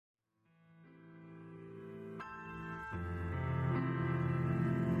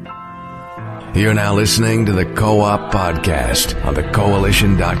You're now listening to the Co-op Podcast on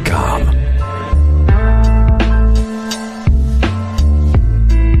thecoalition.com.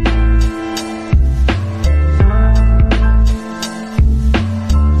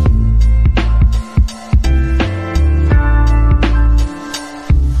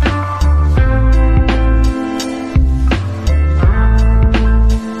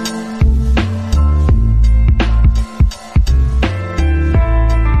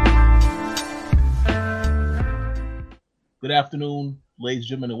 Good afternoon, ladies and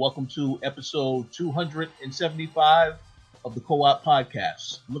gentlemen, and welcome to episode 275 of the Co-op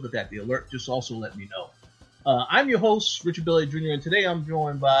Podcast. Look at that, the alert just also let me know. I'm your host, Richard Billy Jr., and today I'm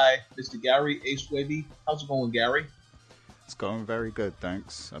joined by Mr. Gary Ace Wavy. How's it going, Gary? It's going very good,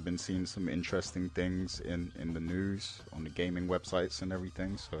 thanks. I've been seeing some interesting things in the news, on the gaming websites and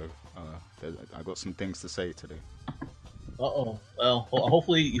everything, so I got some things to say today. Uh-oh. Well,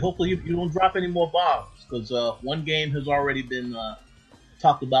 hopefully you don't drop any more bombs, because one game has already been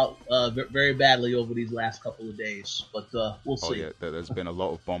talked about very badly over these last couple of days, but we'll see. Oh yeah, there's been a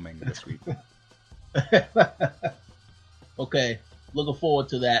lot of bombing this week. Okay, looking forward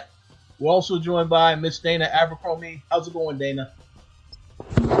to that. We're also joined by Miss Dana Abercrombie. How's it going, Dana?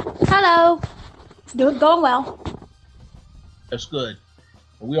 Hello. It's going well. That's good.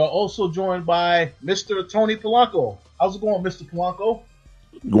 We are also joined by Mr. Tony Polanco. How's it going, Mr. Polanco?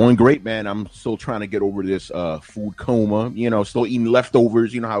 Going great, man. I'm still trying to get over this food coma. Still eating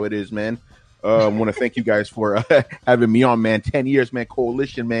leftovers. You know how it is, man. I want to thank you guys for having me on, man. 10 years, man.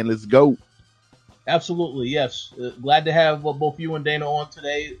 Coalition, man. Let's go. Absolutely, yes. Glad to have both you and Dana on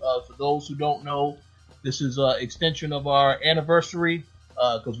today. For those who don't know, this is an extension of our anniversary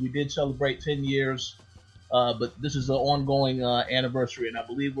because we did celebrate 10 years. But this is an ongoing anniversary, and I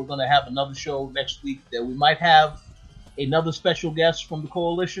believe we're going to have another show next week that we might have another special guest from the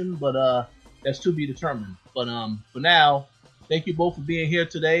coalition, but that's to be determined. But for now, thank you both for being here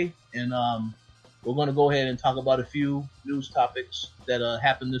today, and we're going to go ahead and talk about a few news topics that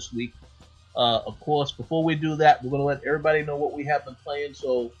happened this week. Of course, before we do that, we're going to let everybody know what we have been playing.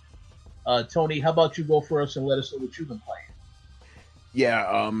 So, Tony, how about you go first and let us know what you've been playing?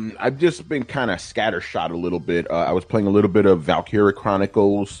 Yeah, I've just been kind of scattershot a little bit. I was playing a little bit of Valkyria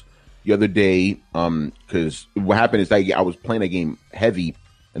Chronicles the other day, because what happened is I was playing a game heavy,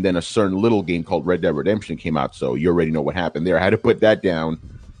 and then a certain little game called Red Dead Redemption came out, so you already know what happened there. I had to put that down.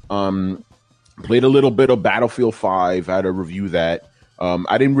 Played a little bit of Battlefield 5. I had to review that.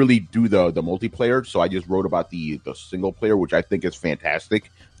 I didn't really do the multiplayer, so I just wrote about the single player, which I think is fantastic.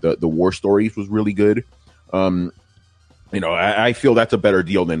 The war stories was really good. I feel that's a better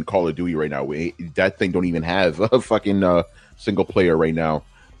deal than Call of Duty right now. That thing don't even have a fucking single player right now.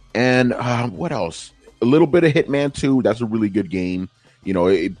 And what else? A little bit of Hitman 2. That's a really good game.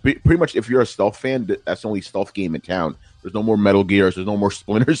 Pretty much if you're a stealth fan, that's the only stealth game in town. There's no more Metal Gears. There's no more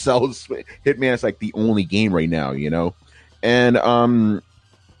Splinter Cells. Hitman is like the only game right now, And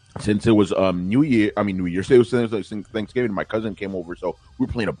since it was New Year's Day, it was Thanksgiving, my cousin came over, so we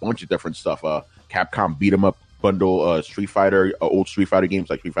were playing a bunch of different stuff. Capcom beat 'em up bundle, Street Fighter, old Street Fighter games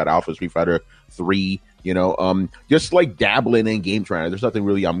like Street Fighter Alpha, Street Fighter 3, just like dabbling in games right now. There's nothing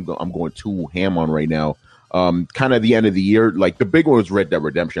really I'm going too ham on right now. Kind of the end of the year, like the big one was Red Dead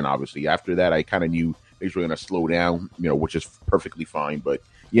Redemption, obviously. After that, I kind of knew things were going to slow down, which is perfectly fine. But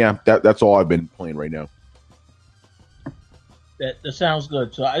yeah, that's all I've been playing right now. That sounds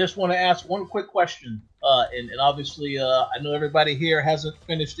good. So I just want to ask one quick question. And obviously, I know everybody here hasn't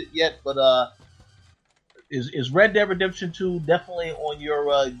finished it yet, but is Red Dead Redemption 2 definitely on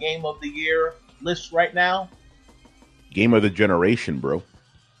your Game of the Year list right now? Game of the generation, bro.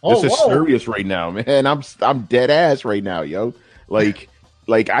 This is serious right now, man. I'm dead ass right now, yo. Like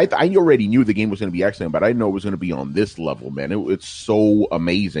I already knew the game was going to be excellent, but I didn't know it was going to be on this level, man. It's so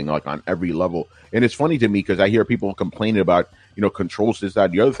amazing, like on every level. And it's funny to me because I hear people complaining about, controls this,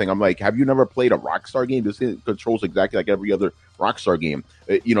 that, the other thing. I'm like, have you never played a Rockstar game? This controls exactly like every other Rockstar game.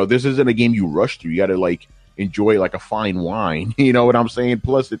 This isn't a game you rush through. You got to enjoy like a fine wine. You know what I'm saying?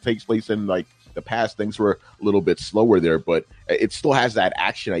 Plus, it takes place in like the past. Things were a little bit slower there, but it still has that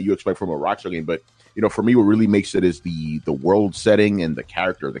action that you expect from a Rockstar game. But for me, what really makes it is the world setting and the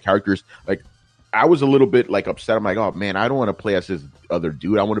character. The characters, like, I was a little bit like upset. I'm like, oh man, I don't want to play as this other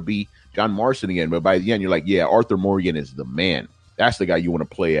dude. I want to be John Marston again. But by the end, you're like, yeah, Arthur Morgan is the man. That's the guy you want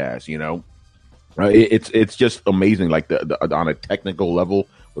to play as. It's just amazing. Like the on a technical level,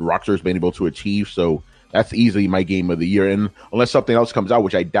 what Rockstar's been able to achieve. So that's easily my game of the year. And unless something else comes out,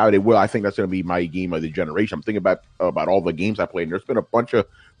 which I doubt it will, I think that's going to be my game of the generation. I'm thinking about all the games I played. And there's been a bunch of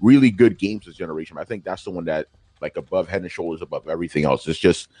really good games this generation. I think that's the one that, like, above head and shoulders above everything else. It's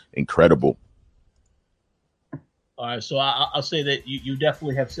just incredible. All right, so I'll say that you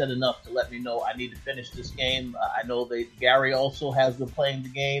definitely have said enough to let me know I need to finish this game. I know that Gary also has been playing the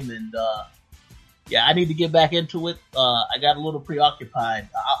game, and yeah, I need to get back into it. I got a little preoccupied.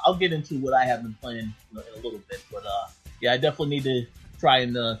 I'll get into what I have been playing in a little bit, but yeah, I definitely need to try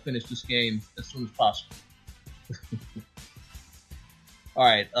and finish this game as soon as possible. All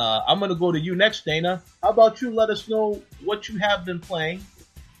right, I'm going to go to you next, Dana. How about you let us know what you have been playing?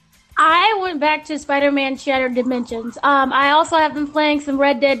 I went back to Spider-Man Shattered Dimensions. I also have been playing some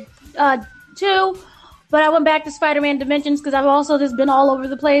Red Dead 2, but I went back to Spider-Man Dimensions because I've also just been all over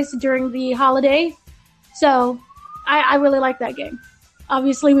the place during the holiday. So I really like that game.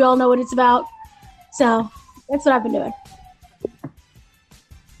 Obviously, we all know what it's about. So that's what I've been doing.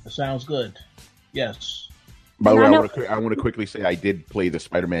 That sounds good. Yes. By the way, I want to quickly say I did play the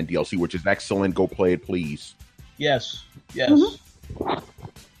Spider-Man DLC, which is excellent. Go play it, please. Yes. Mm-hmm.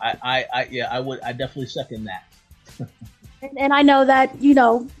 I definitely second that. and I know that,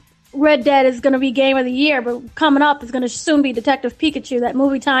 Red Dead is going to be Game of the Year, but coming up is going to soon be Detective Pikachu, that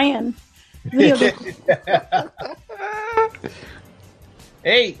movie tie-in.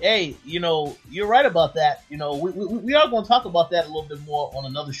 Hey, you're right about that. We are going to talk about that a little bit more on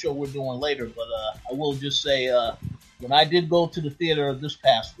another show we're doing later, but I will just say, when I did go to the theater this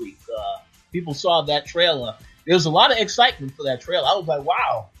past week, people saw that trailer. There was a lot of excitement for that trailer. I was like,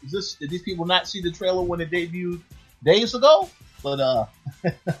 wow, did these people not see the trailer when it debuted days ago? But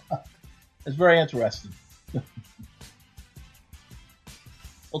it's very interesting.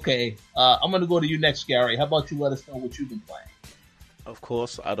 Okay, I'm going to go to you next, Gary. How about you let us know what you've been playing? Of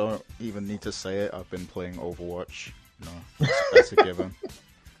course, I don't even need to say it. I've been playing Overwatch. That's a given.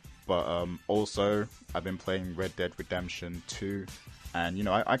 But also, I've been playing Red Dead Redemption 2. And,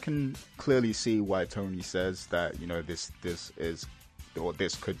 I can clearly see why Tony says that,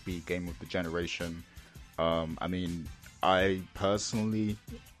 this could be game of the generation. I mean, I personally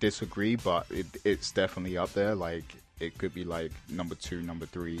disagree, but it's definitely up there. Like, it could be like number 2, number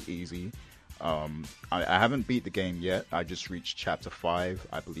 3, easy. I haven't beat the game yet. I just reached chapter 5.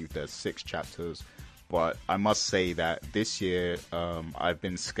 I believe there's 6 chapters. But I must say that this year, I've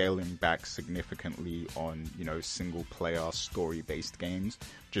been scaling back significantly on, single-player story-based games,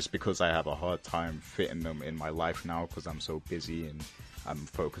 just because I have a hard time fitting them in my life now because I'm so busy and I'm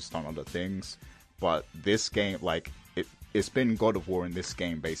focused on other things. But this game, it's been God of War in this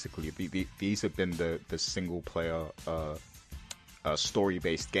game, basically. These have been the single-player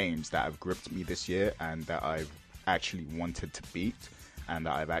story-based games that have gripped me this year and that I've actually wanted to beat. And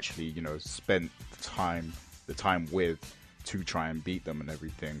that I've actually, spent the time with to try and beat them and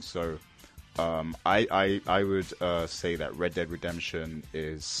everything. So, I would say that Red Dead Redemption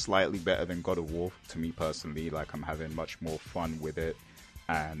is slightly better than God of War to me personally. Like, I'm having much more fun with it,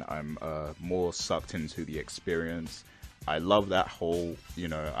 and I'm more sucked into the experience. I love that whole,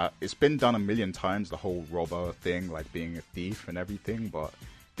 it's been done a million times, the whole robber thing, like being a thief and everything, but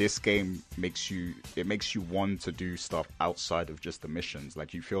this game makes you want to do stuff outside of just the missions.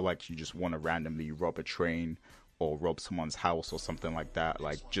 Like, you feel like you just want to randomly rob a train or rob someone's house or something like that,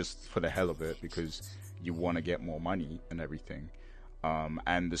 like just for the hell of it, because you want to get more money and everything.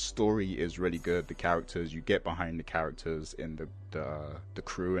 And the story is really good. The characters, you get behind the characters in the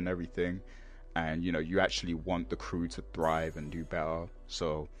crew and everything, and you actually want the crew to thrive and do better.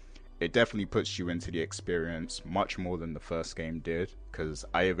 So it definitely puts you into the experience much more than the first game did, because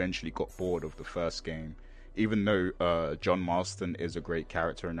I eventually got bored of the first game, even though John Marston is a great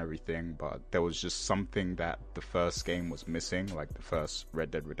character and everything, but there was just something that the first game was missing, like the first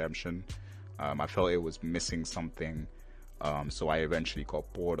Red Dead Redemption. I felt it was missing something, so I eventually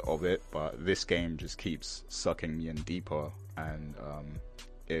got bored of it, but this game just keeps sucking me in deeper, and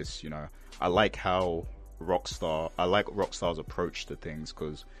it's, I like Rockstar's approach to things,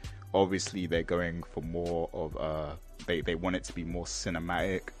 because obviously they're going for more of they want it to be more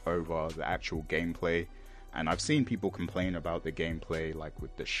cinematic over the actual gameplay, and I've seen people complain about the gameplay, like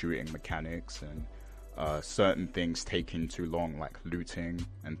with the shooting mechanics and certain things taking too long, like looting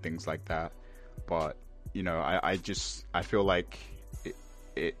and things like that. But I feel like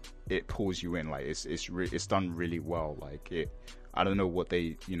it pulls you in, like it's done really well. Like, I don't know what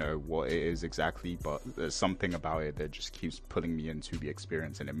what it is exactly, but there's something about it that just keeps pulling me into the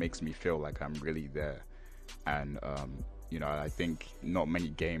experience, and it makes me feel like I'm really there. And I think not many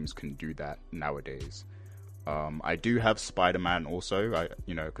games can do that nowadays. I do have Spider-Man also,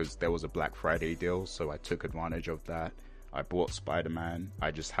 because there was a Black Friday deal, so I took advantage of that. I bought Spider-Man.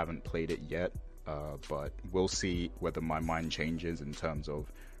 I just haven't played it yet, but we'll see whether my mind changes in terms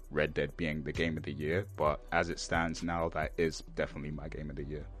of Red Dead being the game of the year. But as it stands now, that is definitely my game of the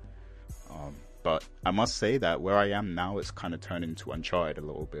year. But I must say that where I am now, it's kind of turned into Uncharted a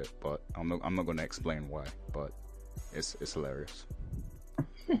little bit. But I'm not going to explain why. But it's hilarious.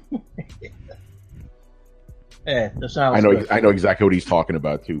 Yeah, that sounds. I know exactly what he's talking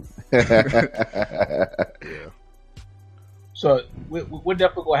about too. Yeah. So we're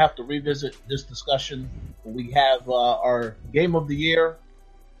definitely going to have to revisit this discussion when we have our Game of the Year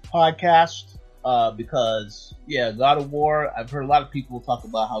podcast because, God of War, I've heard a lot of people talk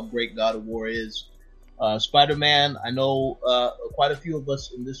about how great God of War is. Spider-Man, I know quite a few of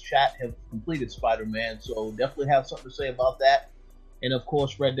us in this chat have completed Spider-Man, so definitely have something to say about that. And, of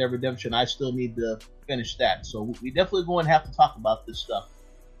course, Red Dead Redemption, I still need to finish that. So we definitely going to have to talk about this stuff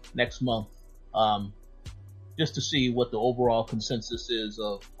next month. Just to see what the overall consensus is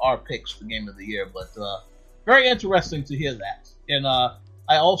of our picks for Game of the Year. But very interesting to hear that. And I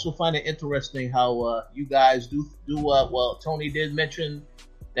also find it interesting how you guys do well, Tony did mention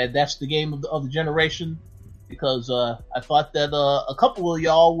that that's the game of the generation, because I thought that a couple of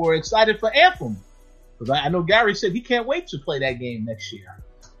y'all were excited for Anthem. Because I know Gary said he can't wait to play that game next year.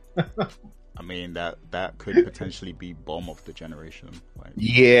 I mean, that could potentially be bomb of the generation. Like,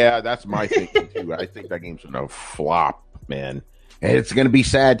 yeah, that's my thinking too. I think that game's gonna flop, man. And it's gonna be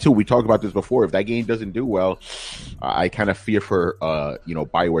sad too. We talked about this before. If that game doesn't do well, I kind of fear for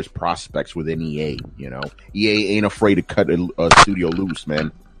BioWare's prospects within EA. EA ain't afraid to cut a studio loose,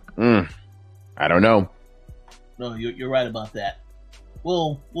 man. I don't know. No, you're right about that.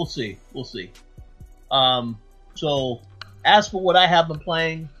 We'll see. So as for what I have been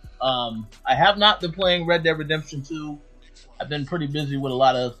playing, I have not been playing Red Dead Redemption 2. I've been pretty busy with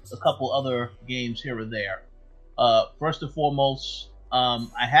a couple other games here or there. First and foremost,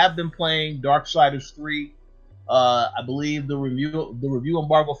 I have been playing Darksiders 3. I believe the review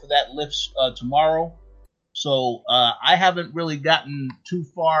embargo for that lifts tomorrow. So I haven't really gotten too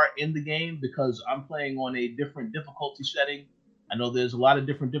far in the game because I'm playing on a different difficulty setting. I know there's a lot of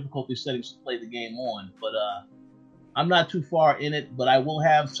different difficulty settings to play the game on, but I'm not too far in it, but I will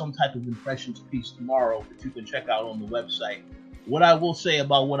have some type of impressions piece tomorrow that you can check out on the website. What I will say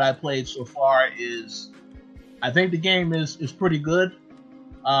about what I played so far is I think the game is pretty good.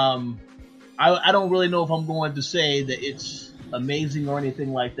 I don't really know if I'm going to say that it's amazing or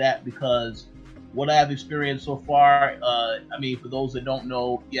anything like that, because what I have experienced so far, for those that don't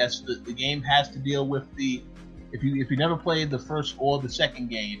know, yes, the game has to deal with if you never played the first or the second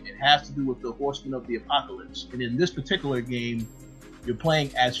game, it has to do with the Horsemen of the Apocalypse. And in this particular game, you're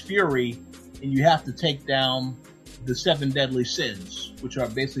playing as Fury, and you have to take down the 7 deadly sins, which are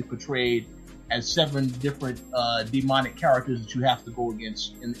basically portrayed as 7 different demonic characters that you have to go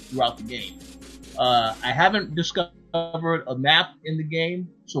against throughout the game. I haven't discovered a map in the game,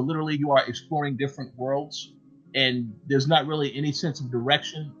 so literally you are exploring different worlds, and there's not really any sense of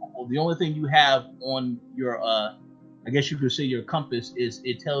direction. The only thing you have on your, I guess you could say your compass, is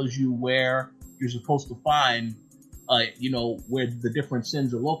it tells you where you're supposed to find, where the different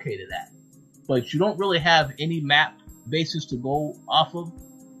sins are located at. But you don't really have any map basis to go off of,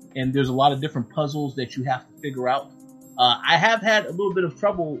 and there's a lot of different puzzles that you have to figure out. I have had a little bit of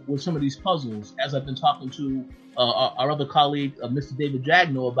trouble with some of these puzzles as I've been talking to our other colleague, Mr. David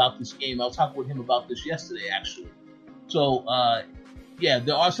Jagno, about this game. I was talking with him about this yesterday, actually. So,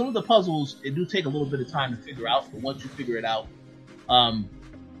 there are some of the puzzles, it do take a little bit of time to figure out, but once you figure it out,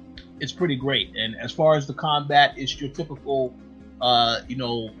 it's pretty great. And as far as the combat, it's your typical,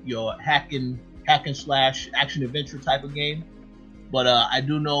 your hack and slash action adventure type of game. But I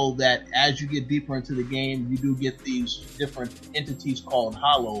do know that as you get deeper into the game, you do get these different entities called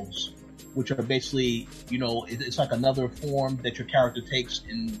hollows, which are basically, it's like another form that your character takes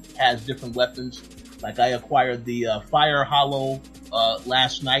and has different weapons. Like I acquired the fire hollow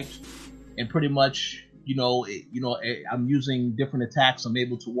last night, and pretty much, I'm using different attacks. I'm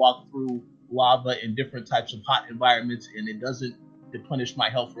able to walk through lava in different types of hot environments, and it doesn't replenish my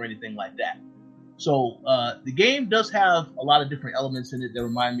health or anything like that. So the game does have a lot of different elements in it that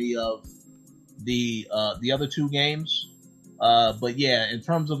remind me of the other 2 games. But yeah, in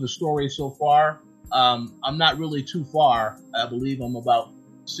terms of the story so far, I'm not really too far. I believe I'm about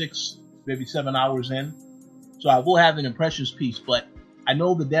 6, maybe 7 hours in. So I will have an impressions piece, but I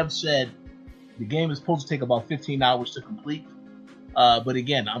know the dev said the game is supposed to take about 15 hours to complete. But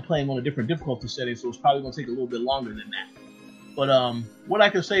again, I'm playing on a different difficulty setting, so it's probably going to take a little bit longer than that. But what I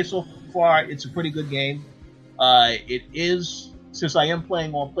can say so far, it's a pretty good game. It is, since I am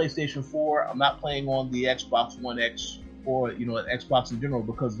playing on PlayStation 4, I'm not playing on the Xbox One X or Xbox in general,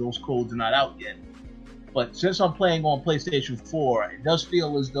 because those codes are not out yet. But since I'm playing on PlayStation 4, it does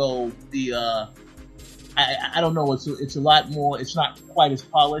feel as though I I don't know. It's a lot more. It's not quite as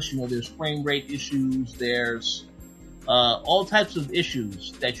polished. There's frame rate issues. There's all types of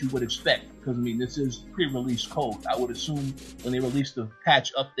issues that you would expect. Because this is pre-release code. I would assume when they release the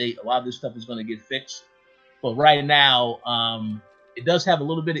patch update, a lot of this stuff is going to get fixed. But right now, it does have a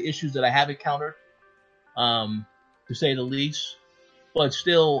little bit of issues that I have encountered, to say the least. But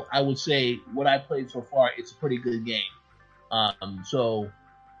still, I would say what I played so far, it's a pretty good game. So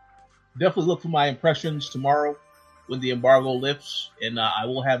definitely look for my impressions tomorrow when the embargo lifts, and I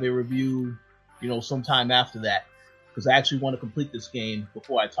will have a review, sometime after that, because I actually want to complete this game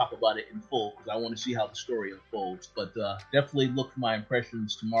before I talk about it in full, because I want to see how the story unfolds. But definitely look for my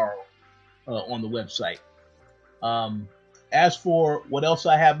impressions tomorrow on the website. As for what else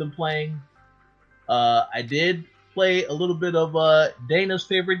I have been playing, I did play a little bit of Dana's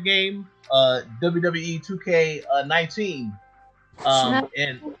favorite game, WWE 2K19.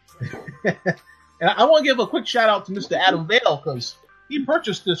 And and I want to give a quick shout out to Mr. Adam Vale, because he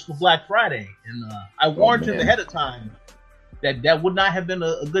purchased this for Black Friday, and I warned him ahead of time that would not have been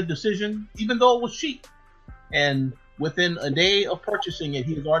a good decision, even though it was cheap. And within a day of purchasing it,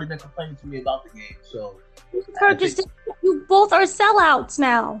 he has already been complaining to me about the game. So you both are sellouts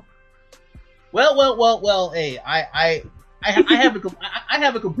now. Well. Hey, I have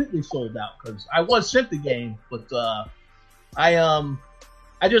it completely sold out, because I was sent the game, but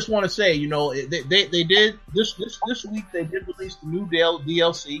I just want to say, they did this week. They did release the new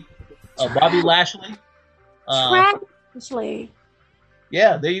DLC, Bobby Lashley. Lashley.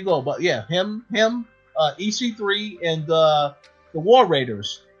 Yeah, there you go. But yeah, him, EC3, and the War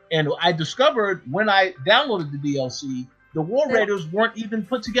Raiders. And I discovered when I downloaded the DLC, the War Raiders weren't even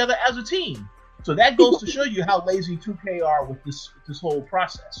put together as a team. So that goes to show you how lazy 2K are with this whole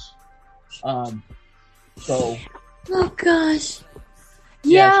process. So. Oh gosh.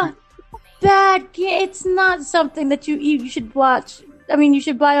 Yeah, bad game. It's not something that you should watch. I mean, you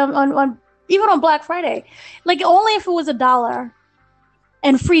should buy on even on Black Friday. Like, only if it was $1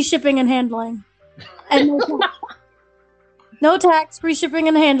 and free shipping and handling, and no tax, free shipping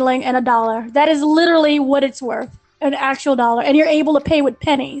and handling, and $1. That is literally what it's worth, an actual $1, and you're able to pay with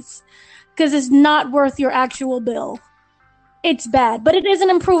pennies because it's not worth your actual bill. It's bad, but it is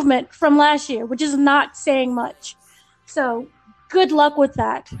an improvement from last year, which is not saying much. So. Good luck with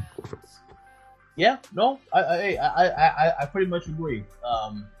that. Yeah, no, I pretty much agree.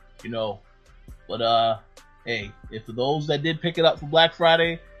 But hey, if for those that did pick it up for Black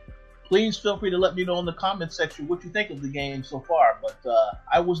Friday, please feel free to let me know in the comments section what you think of the game so far. But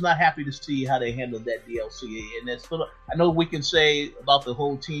I was not happy to see how they handled that DLC. And I know we can say about the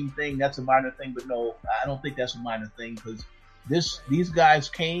whole team thing, that's a minor thing, but no, I don't think that's a minor thing, because these guys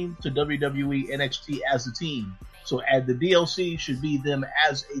came to WWE NXT as a team. So the DLC should be them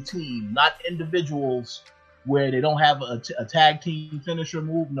as a team, not individuals where they don't have a tag team finisher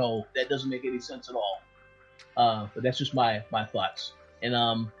move. No, that doesn't make any sense at all. But that's just my thoughts.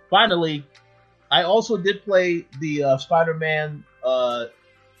 And finally, I also did play the Spider-Man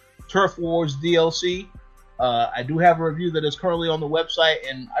Turf Wars DLC. I do have a review that is currently on the website,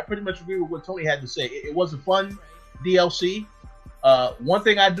 and I pretty much agree with what Tony had to say. It was a fun DLC. One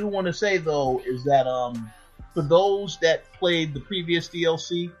thing I do want to say, though, is that for those that played the previous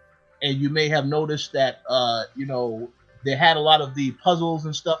DLC, and you may have noticed that, they had a lot of the puzzles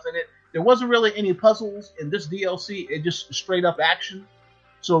and stuff in it. There wasn't really any puzzles in this DLC. It just straight up action.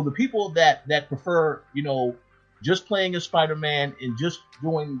 So the people that prefer, just playing as Spider-Man and just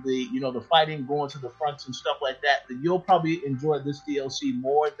doing the fighting, going to the fronts and stuff like that, then you'll probably enjoy this DLC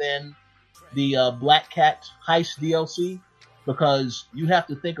more than the Black Cat Heist DLC. Because you have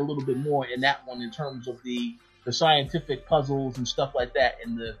to think a little bit more in that one in terms of the scientific puzzles and stuff like that,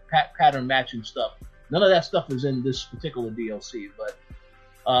 and the pattern matching stuff. None of that stuff is in this particular DLC, but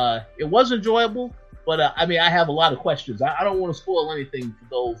it was enjoyable. But I have a lot of questions. I don't want to spoil anything for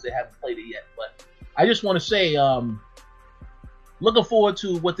those that haven't played it yet. But I just want to say, looking forward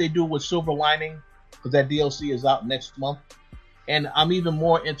to what they do with Silver Lining, because that DLC is out next month, and I'm even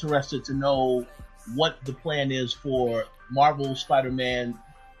more interested to know what the plan is for Marvel Spider-Man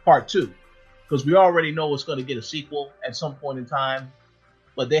Part 2, because we already know it's going to get a sequel at some point in time,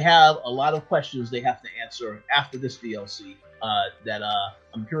 but they have a lot of questions they have to answer after this DLC that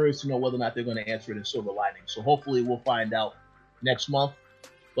I'm curious to know whether or not they're going to answer it in Silver Lining. So hopefully we'll find out next month.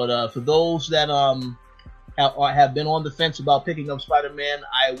 But for those that have been on the fence about picking up Spider-Man,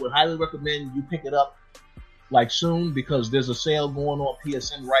 I would highly recommend you pick it up soon, because there's a sale going on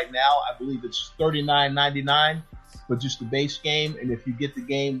PSN right now. I believe it's $39.99 for just the base game, and if you get the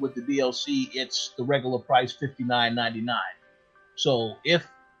game with the DLC, it's the regular price, $59.99. So if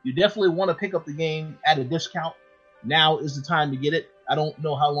you definitely want to pick up the game at a discount. Now is the time to get it. I don't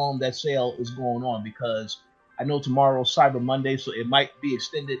know how long that sale is going on because I know tomorrow's Cyber Monday, so it might be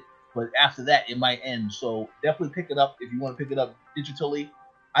extended, but after that it might end. So definitely pick it up if you want to pick it up digitally.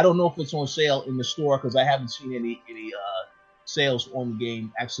 I don't know if it's on sale in the store because I haven't seen any sales on the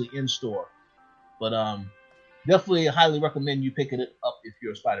game actually in store. But definitely highly recommend you picking it up if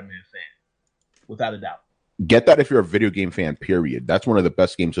you're a Spider-Man fan, without a doubt. Get that if you're a video game fan, period. That's one of the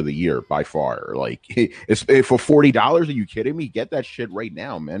best games of the year by far. Like, it's for $40. Are you kidding me? Get that shit right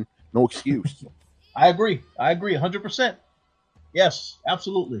now, man. No excuse. I agree 100%. Yes,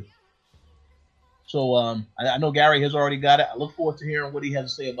 absolutely. So I know Gary has already got it. I look forward to hearing what he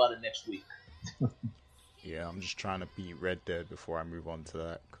has to say about it next week. Yeah, I'm just trying to beat Red Dead before I move on to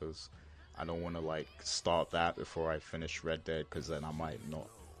that because I don't want to start that before I finish Red Dead because then I might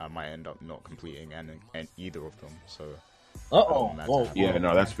end up not completing either of them. So, yeah,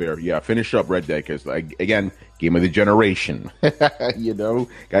 no, that's fair. Yeah, finish up Red Dead because, again, game of the generation. You know,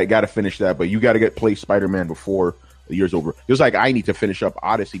 got to finish that. But you got to play Spider-Man before the year's over. Just like I need to finish up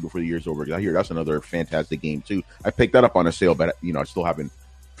Odyssey before the year's over because I hear that's another fantastic game too. I picked that up on a sale, but I still haven't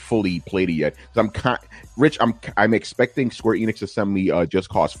fully played it yet. Rich. I'm expecting Square Enix to send me Just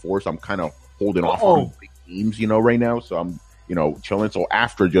Cause 4, so I'm kind of holding off on big games, right now. So I'm chilling. So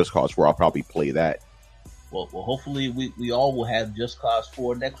after Just Cause 4, I'll probably play that. Well, hopefully we all will have Just Cause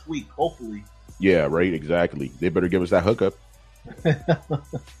 4 next week. Hopefully. Yeah, right. Exactly. They better give us that hookup.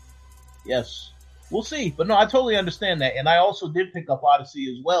 Yes, we'll see. But no, I totally understand that, and I also did pick up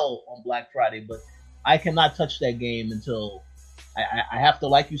Odyssey as well on Black Friday, but I cannot touch that game until I have to,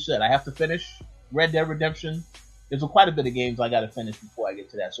 like you said, I have to finish Red Dead Redemption. There's quite a bit of games I got to finish before I get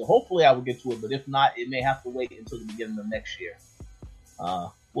to that. So hopefully I will get to it, but if not, it may have to wait until the beginning of next year.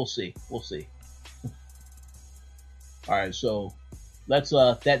 We'll see. All right, so let's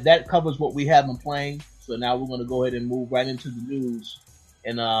that covers what we have been playing. So now we're going to go ahead and move right into the news.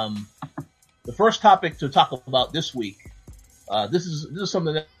 And the first topic to talk about this week, this is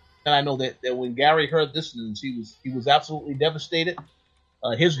something that I know that when Gary heard this news, he was absolutely devastated.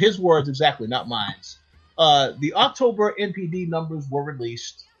 His words exactly, not mine. The October NPD numbers were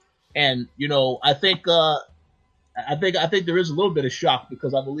released, and I think there is a little bit of shock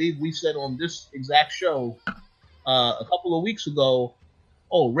because I believe we said on this exact show a couple of weeks ago,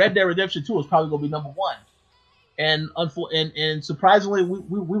 Red Dead Redemption 2 is probably going to be number one, and surprisingly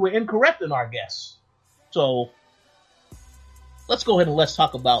we were incorrect in our guess. So let's go ahead and let's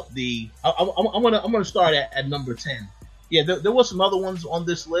talk about the. I'm gonna start at number 10. Yeah, there were some other ones on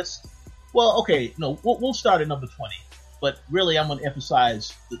this list. Well, okay, no, we'll start at number 20, but really I'm going to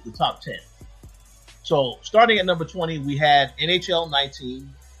emphasize the top 10. So starting at number 20, we had NHL 19,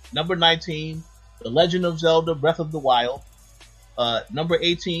 number 19, The Legend of Zelda: Breath of the Wild, number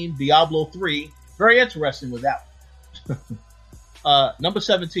 18, Diablo 3. Very interesting with that one. Number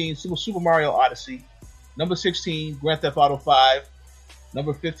 17, Super Mario Odyssey. Number 16, Grand Theft Auto 5.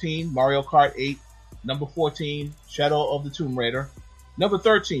 Number 15, Mario Kart 8. Number 14, Shadow of the Tomb Raider. Number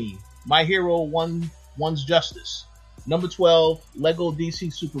 13, My Hero One's Justice. Number 12, Lego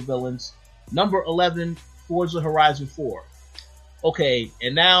DC Supervillains. Number 11, Forza Horizon 4. Okay,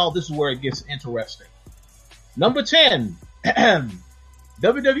 and now this is where it gets interesting. Number 10,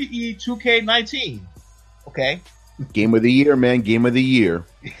 WWE 2K19. Okay. Game of the year, man. Game of the year.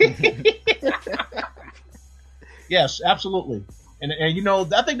 Yes, absolutely. And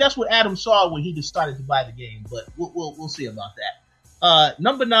I think that's what Adam saw when he decided to buy the game, but we'll see about that.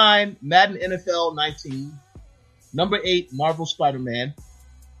 Number 9, Madden NFL 19. Number 8, Marvel Spider-Man.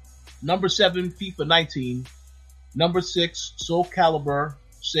 Number 7, FIFA 19. Number 6, Soul Calibur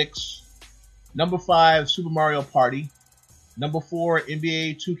 6. Number 5, Super Mario Party. Number 4,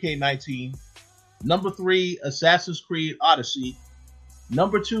 NBA 2K19. Number 3, Assassin's Creed Odyssey.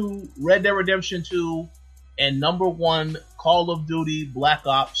 Number 2, Red Dead Redemption 2. And number 1, Call of Duty Black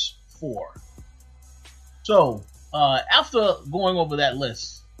Ops 4. So, after going over that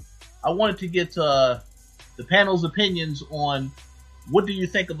list, I wanted to get the panel's opinions on what do you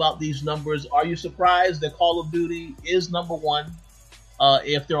think about these numbers. Are you surprised that Call of Duty is number 1?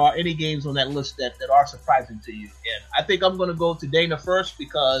 If there are any games on that list that are surprising to you. And I think I'm going to go to Dana first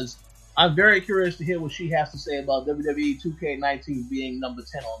because I'm very curious to hear what she has to say about WWE 2K19 being number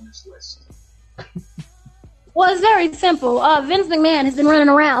 10 on this list. Well, it's very simple. Vince McMahon has been running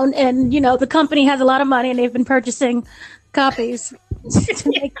around, and the company has a lot of money, and they've been purchasing copies to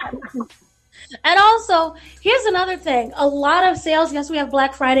make that. And also, here's another thing: a lot of sales. Yes, we have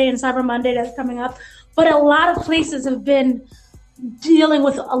Black Friday and Cyber Monday that's coming up, but a lot of places have been dealing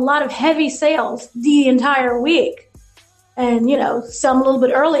with a lot of heavy sales the entire week. and, some a little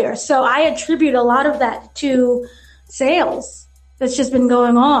bit earlier. So I attribute a lot of that to sales that's just been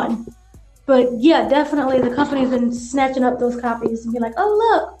going on. But yeah, definitely the company's been snatching up those copies and be like, oh,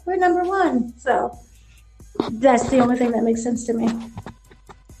 look, we're number one. So that's the only thing that makes sense to me.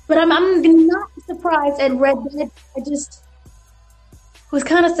 But I'm not surprised at Red Dead. I just was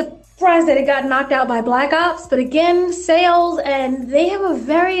kind of surprised that it got knocked out by Black Ops. But again, sales, and they have a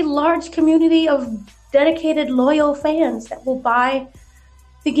very large community of dedicated, loyal fans that will buy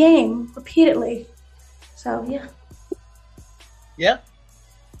the game repeatedly. So, yeah. Yeah,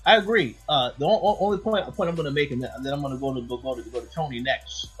 I agree. The only point I'm going to make, and then I'm going to go to Tony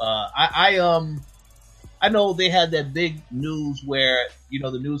next. I know they had that big news where,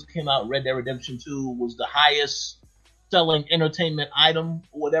 the news came out, Red Dead Redemption 2 was the highest selling entertainment item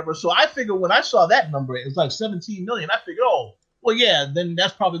or whatever. So I figured when I saw that number, it was like 17 million. I figured, oh, well, yeah, then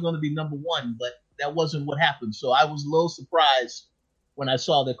that's probably going to be number one. But that wasn't what happened. So I was a little surprised when I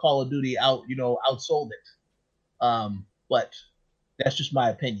saw that Call of Duty outsold it. But that's just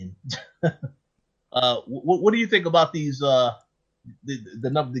my opinion. What do you think about these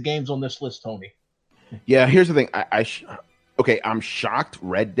the games on this list, Tony? Yeah, here's the thing. I'm shocked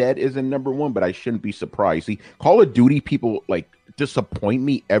Red Dead isn't number one, but I shouldn't be surprised. See, Call of Duty people disappoint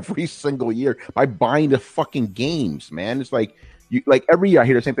me every single year by buying the fucking games, man. It's like every year I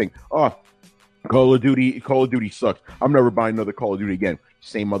hear the same thing. Oh, Call of Duty sucks. I'm never buying another Call of Duty again.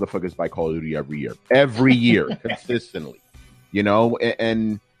 Same motherfuckers buy Call of Duty every year, consistently.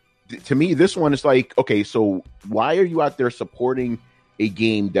 And to me, this one is like, okay, so why are you out there supporting a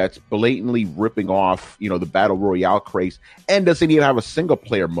game that's blatantly ripping off, the Battle Royale craze and doesn't even have a single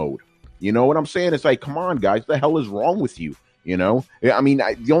player mode? You know what I'm saying? It's like, come on, guys, what the hell is wrong with you? I mean,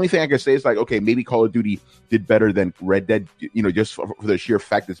 the only thing I can say is like, okay, maybe Call of Duty did better than Red Dead, just for the sheer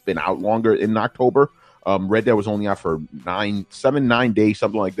fact it's been out longer in October. Red Dead was only out for 9 days,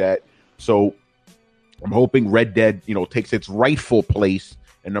 something like that. So I'm hoping Red Dead, takes its rightful place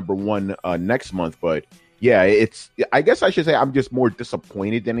at number one next month. But yeah, I guess I should say I'm just more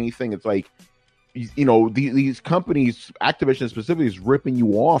disappointed than anything. It's like, these companies, Activision specifically, is ripping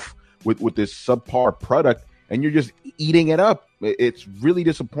you off with this subpar product, and you're just eating it up. It's really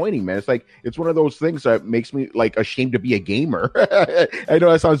disappointing, man. It's like, it's one of those things that makes me like ashamed to be a gamer. I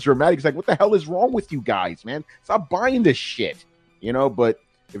know that sounds dramatic. It's like, what the hell is wrong with you guys, man? Stop buying this shit, But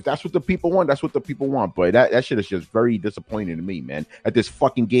if that's what the people want, that's what the people want. But that shit is just very disappointing to me, man. That this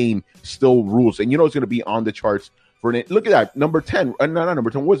fucking game still rules. And it's going to be on the charts for an... Look at that. Number 10. No, not number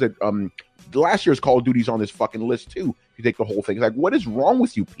 10. What was it? Last year's Call of Duty's on this fucking list, too. If you take the whole thing. It's like, what is wrong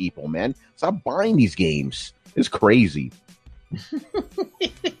with you people, man? Stop buying these games. It's crazy. I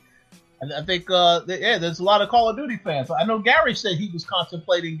think, there's a lot of Call of Duty fans. I know Gary said he was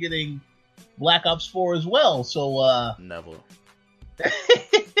contemplating getting Black Ops 4 as well. So, never.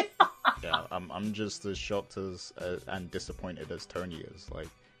 Yeah, I'm just as shocked as and disappointed as Tony is,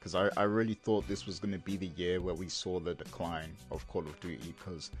 because I really thought this was going to be the year where we saw the decline of Call of Duty,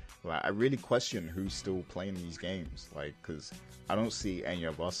 because I really question who's still playing these games, because I don't see any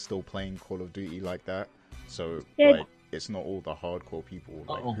of us still playing Call of Duty like that. So it's not all the hardcore people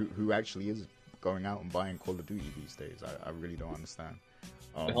who actually is going out and buying Call of Duty these days. I really don't understand.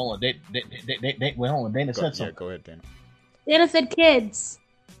 Hold on, Dana said something. Yeah, go ahead, Dana. Dana said kids.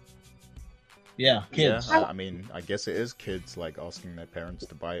 Yeah, kids. Yeah, I mean, I guess it is kids asking their parents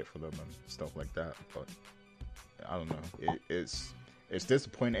to buy it for them and stuff like that. But I don't know. It's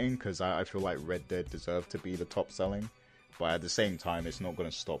disappointing because I feel like Red Dead deserved to be the top selling, but at the same time, it's not going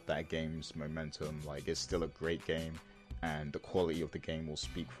to stop that game's momentum. It's still a great game, and the quality of the game will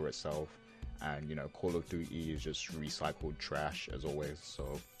speak for itself. And Call of Duty is just recycled trash as always.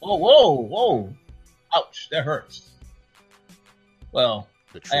 So. Oh, whoa! Ouch! That hurts. Well,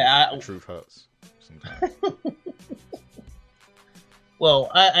 the truth hurts sometimes.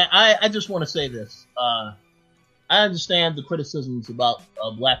 Well, I just want to say this. I understand the criticisms about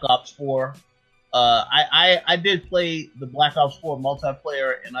Black Ops 4. I did play the Black Ops 4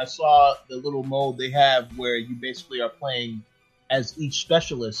 multiplayer, and I saw the little mode they have where you basically are playing as each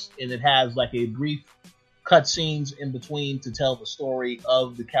specialist, and it has a brief cutscenes in between to tell the story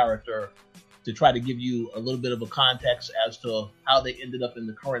of the character, to try to give you a little bit of a context as to how they ended up in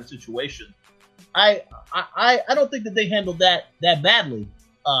the current situation. I don't think that they handled that badly.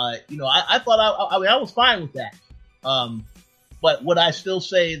 I thought I was fine with that. But would I still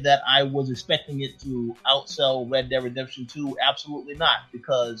say that I was expecting it to outsell Red Dead Redemption 2? Absolutely not,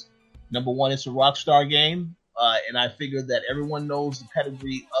 because number one, it's a Rockstar game, and I figured that everyone knows the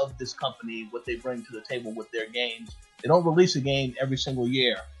pedigree of this company, what they bring to the table with their games. They don't release a game every single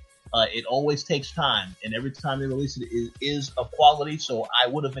year. It always takes time, and every time they release it, it is of quality. So I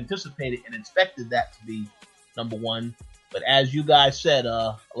would have anticipated and expected that to be number one. But as you guys said,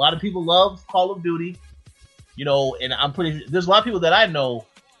 a lot of people love Call of Duty, and I'm pretty sure there's a lot of people that I know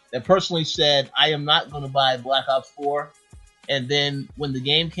that personally said, I am not going to buy Black Ops 4. And then when the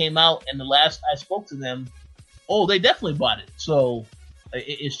game came out and the last I spoke to them, they definitely bought it. So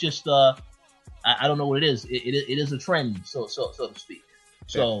it's just, I don't know what it is. It is a trend, so to speak.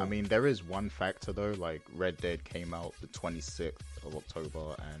 So I mean, there is one factor though. Like Red Dead came out the 26th of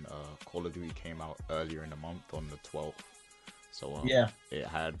October, and Call of Duty came out earlier in the month on the 12th. So it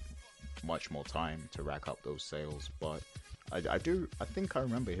had much more time to rack up those sales. But I think I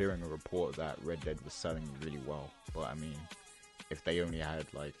remember hearing a report that Red Dead was selling really well. But I mean, if they only had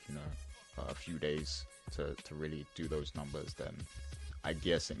a few days to really do those numbers, then I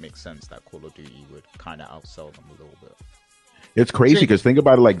guess it makes sense that Call of Duty would kind of outsell them a little bit. It's crazy because think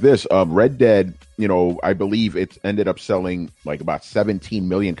about it like this. Red Dead, I believe it ended up selling like about 17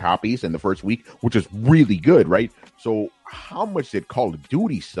 million copies in the first week, which is really good, right? So how much did Call of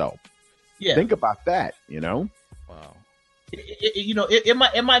Duty sell? Yeah. Think about that, Wow.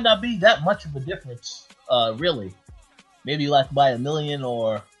 It might not be that much of a difference, really. Maybe like by 1 million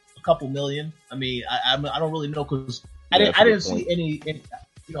or a couple million. I mean, I don't really know because I didn't see any.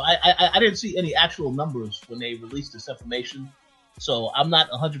 I didn't see any actual numbers when they released this information, so I'm not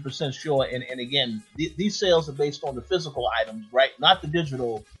 100% sure. And again, these sales are based on the physical items, right? Not the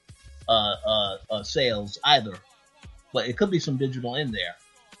digital sales either, but it could be some digital in there.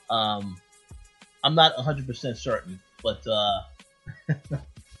 I'm not 100% certain, but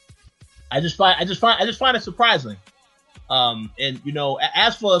I just find it surprising. And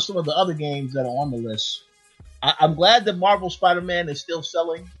as for some of the other games that are on the list, I'm glad that Marvel Spider-Man is still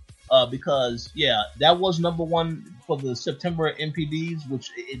selling, because that was number one for the September NPDs, which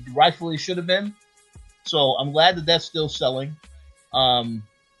it rightfully should have been. So I'm glad that that's still selling.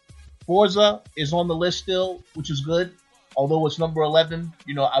 Forza is on the list still, which is good. Although it's number 11,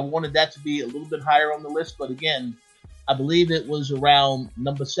 I wanted that to be a little bit higher on the list. But again, I believe it was around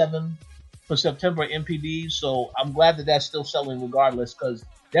number 7 for September NPDs. So I'm glad that that's still selling regardless, because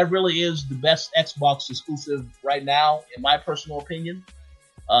that really is the best Xbox exclusive right now, in my personal opinion.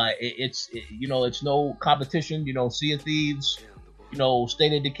 It's no competition. Sea of Thieves,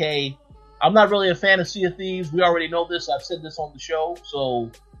 State of Decay. I'm not really a fan of Sea of Thieves. We already know this. I've said this on the show.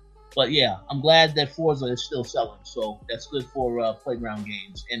 So, but yeah, I'm glad that Forza is still selling. So that's good for Playground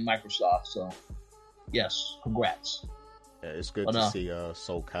Games and Microsoft. So yes, congrats. Yeah, it's good to see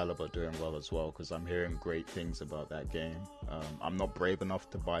Soul Calibur doing well as well, because I'm hearing great things about that game. I'm not brave enough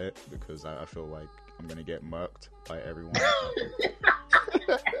to buy it because I feel like I'm going to get murked by everyone.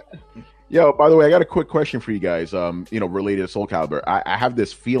 Yo, by the way, I got a quick question for you guys, related to Soul Calibur. I have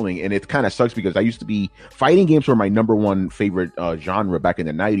this feeling, and it kind of sucks because fighting games were my number one favorite genre back in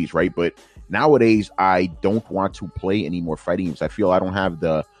the 90s, right? But nowadays, I don't want to play any more fighting games. I feel I don't have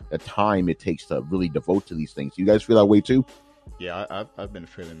the time it takes to really devote to these things. You guys feel that way too? Yeah, I've been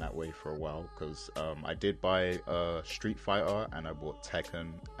feeling that way for a while because I did buy Street Fighter and I bought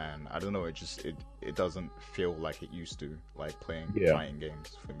Tekken, and I don't know, it doesn't feel like it used to, like playing fighting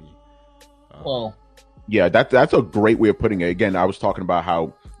games for me. Yeah, that's a great way of putting it. Again, I was talking about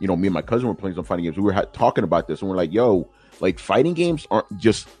how me and my cousin were playing some fighting games. We were talking about this, and we're like, yo, like fighting games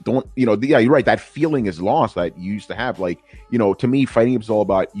you're right. That feeling is lost that you used to have. Like, to me, fighting games is all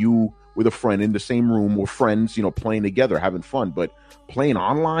about you with a friend in the same room or friends, playing together, having fun. But playing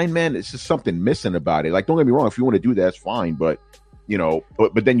online, man, it's just something missing about it. Like, don't get me wrong, if you want to do that, that's fine. But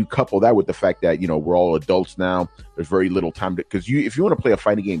but then you couple that with the fact that we're all adults now. There's very little time because if you want to play a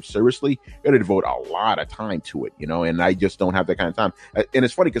fighting game seriously, you got to devote a lot of time to it, and I just don't have that kind of time. And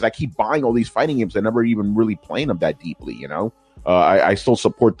it's funny because I keep buying all these fighting games and never even really playing them that deeply. I still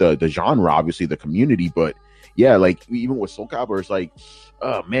support the genre, obviously the community, but yeah, like even with Soul Calibur, it's like,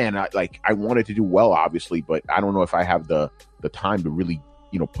 oh man, I wanted to do well, obviously, but I don't know if I have the time to really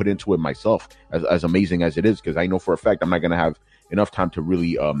put into it myself, as amazing as it is, because I know for a fact I'm not going to have enough time to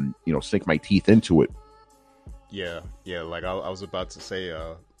really sink my teeth into it. Yeah, like I was about to say,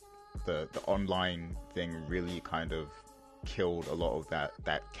 the online thing really kind of killed a lot of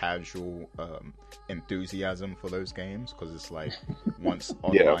that casual enthusiasm for those games, because it's like once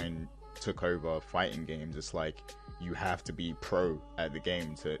online took over fighting games, it's like you have to be pro at the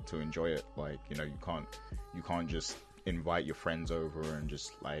game to enjoy it. Like, you can't just invite your friends over and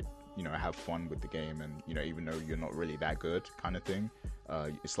just like have fun with the game, and even though you're not really that good, kind of thing.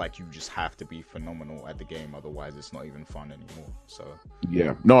 it's like you just have to be phenomenal at the game, otherwise it's not even fun anymore. So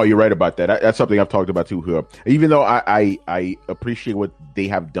yeah, no, you're right about that. That's something I've talked about too. Even though I appreciate what they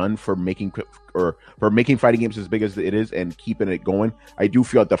have done for making fighting games as big as it is and keeping it going, I do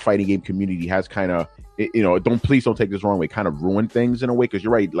feel like the fighting game community has kind of, please don't take this the wrong way, kind of ruined things in a way, because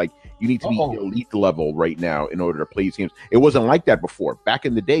you're right, like you need to be elite level right now in order to play these games. It wasn't like that before. Back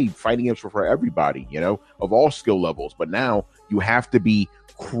in the day, fighting games were for everybody, of all skill levels, but now you have to be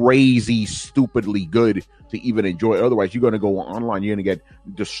crazy, stupidly good to even enjoy it. Otherwise, you're going to go online, you're going to get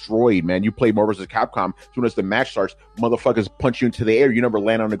destroyed, man. You play Marvel vs. Capcom, as soon as the match starts, motherfuckers punch you into the air. You never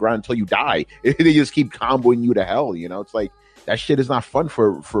land on the ground until you die. They just keep comboing you to hell, It's like, that shit is not fun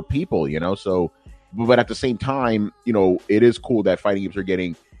for people, So, but at the same time, it is cool that fighting games are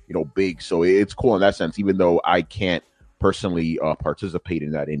getting, big. So it's cool in that sense, even though I can't personally participate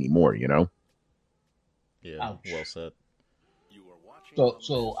in that anymore, Yeah, Ouch. Well said.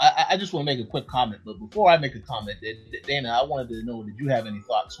 So I just want to make a quick comment, but before I make a comment, Dana, I wanted to know, did you have any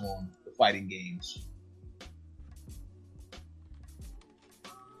thoughts on the fighting games?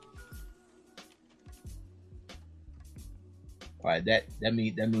 All right, that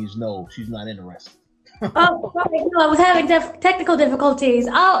means no, she's not interested. Oh, sorry, no, I was having technical difficulties.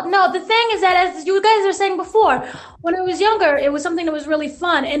 Oh, no, the thing is that, as you guys were saying before, when I was younger, it was something that was really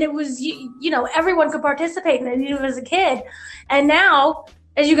fun, and it was, everyone could participate in it, even as a kid. And now,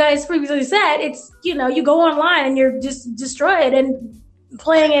 as you guys previously said, it's, you go online and you're just destroyed, and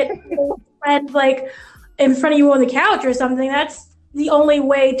playing it and like in front of you on the couch or something, that's the only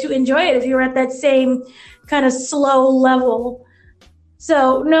way to enjoy it if you're at that same kind of slow level.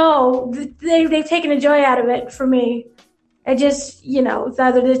 So no, they've taken a joy out of it for me. I just, it's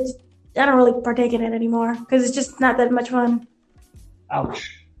either just, I don't really partake in it anymore because it's just not that much fun.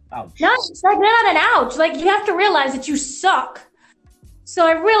 Ouch. No, it's like not an ouch. Like, you have to realize that you suck. So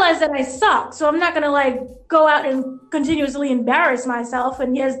I realized that I suck. So I'm not going to go out and continuously embarrass myself.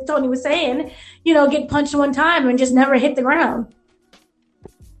 And as Tony was saying, get punched one time and just never hit the ground.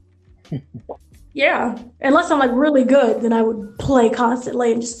 Yeah, unless I'm really good, then I would play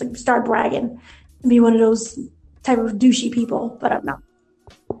constantly and just start bragging and be one of those type of douchey people. But I'm not.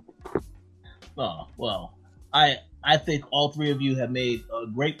 Oh, well, I think all three of you have made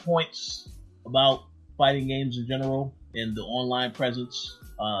great points about fighting games in general and the online presence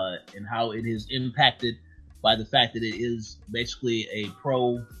and how it is impacted by the fact that it is basically a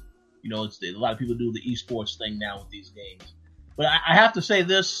pro. It's a lot of people do the esports thing now with these games. But I have to say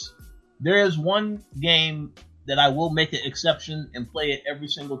this. There is one game that I will make an exception and play it every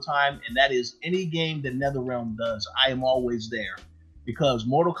single time, and that is any game that NetherRealm does. I am always there because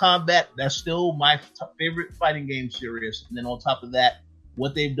Mortal Kombat, that's still my favorite fighting game series. And then on top of that,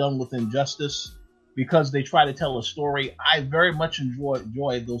 what they've done with Injustice, because they try to tell a story, I very much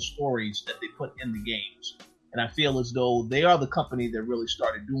enjoy those stories that they put in the games. And I feel as though they are the company that really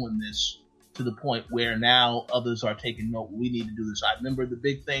started doing this to the point where now others are taking note. We need to do this. I remember the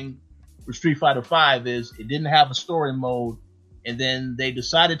big thing for Street Fighter V is it didn't have a story mode, and then they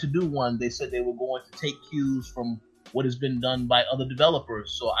decided to do one. They said they were going to take cues from what has been done by other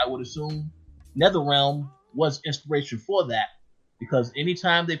developers. So I would assume NetherRealm was inspiration for that, because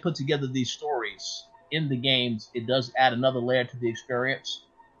anytime they put together these stories in the games, it does add another layer to the experience.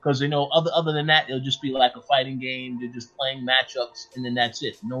 Because other than that, it'll just be like a fighting game. You're just playing matchups, and then that's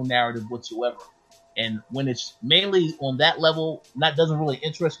it. No narrative whatsoever. And when it's mainly on that level, that doesn't really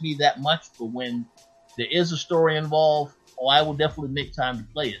interest me that much. But when there is a story involved, I will definitely make time to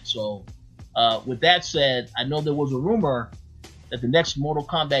play it. So with that said, I know there was a rumor that the next Mortal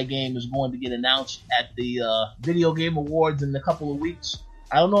Kombat game is going to get announced at the Video Game Awards in a couple of weeks.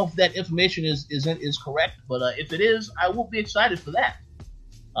 I don't know if that information is correct, but if it is, I will be excited for that.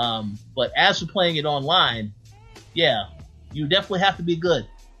 But as for playing it online, yeah, you definitely have to be good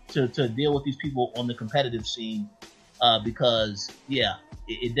to deal with these people on the competitive scene, because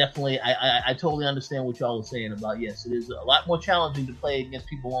it definitely, I totally understand what y'all are saying about, yes, it is a lot more challenging to play against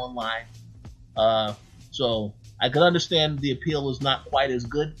people online. So I can understand the appeal is not quite as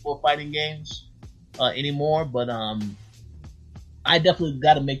good for fighting games anymore, but I definitely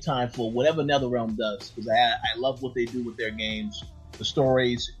got to make time for whatever NetherRealm does, because I love what they do with their games, the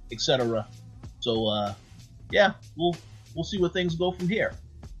stories, etc. So we'll see where things go from here.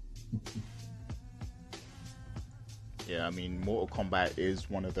 Yeah, I mean, Mortal Kombat is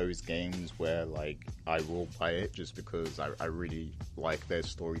one of those games where, I will buy it just because I really like their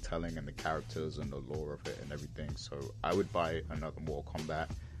storytelling and the characters and the lore of it and everything. So I would buy another Mortal Kombat,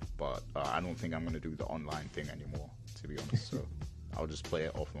 but I don't think I'm going to do the online thing anymore, to be honest. So I'll just play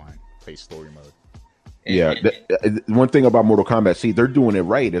it offline, play story mode. Yeah, one thing about Mortal Kombat, see, they're doing it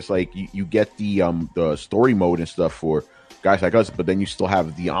right. It's like you get the story mode and stuff for guys like us, but then you still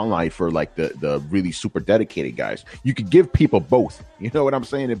have the online for like the really super dedicated guys. You could give people both. You know what I'm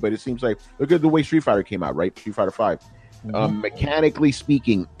saying? But it seems like, look at the way Street Fighter came out, right? Street Fighter 5. Mechanically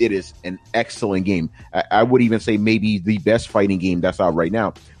speaking, it is an excellent game. I would even say maybe the best fighting game that's out right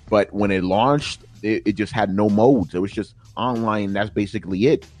now. But when it launched, it just had no modes. It was just online. That's basically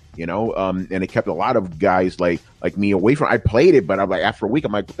it. You know, and it kept a lot of guys like me away from. I played it, but I'm like, after a week,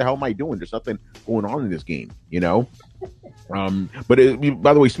 I'm like, what the hell am I doing? There's nothing going on in this game, you know. But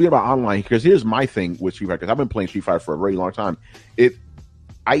by the way, speaking about online, because here's my thing with Street Fighter, because I've been playing Street Fighter for a very long time.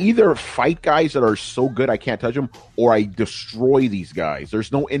 I either fight guys that are so good I can't touch them, or I destroy these guys.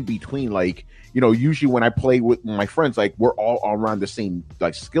 There's no in between. Like, you know, usually when I play with my friends, like, we're all around the same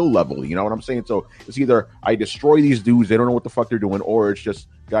like skill level. You know what I'm saying? So it's either I destroy these dudes, they don't know what the fuck they're doing, or it's just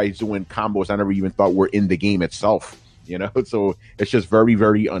guys doing combos I never even thought were in the game itself. You know, so it's just very,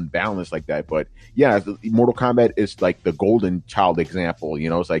 very unbalanced like that. But yeah, Mortal Kombat is like the golden child example. You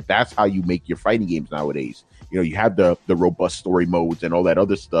know, it's like that's how you make your fighting games nowadays. You know, you have the robust story modes and all that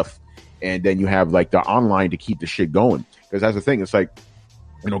other stuff, and then you have like the online to keep the shit going. Because that's the thing. It's like,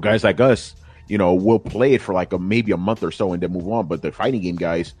 you know, guys like us, you know, we'll play it for like maybe a month or so and then move on. But the fighting game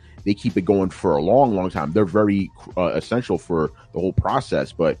guys, they keep it going for a long, long time. They're very essential for the whole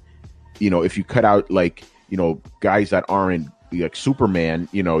process. But, you know, if you cut out like, you know, guys that aren't like Superman,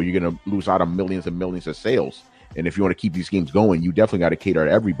 you know, you're going to lose out on millions and millions of sales. And if you want to keep these games going, you definitely got to cater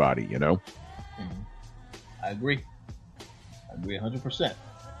to everybody, you know? I agree 100%.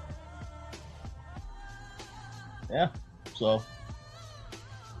 Yeah. So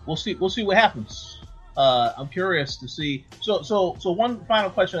we'll see what happens. I'm curious to see. So one final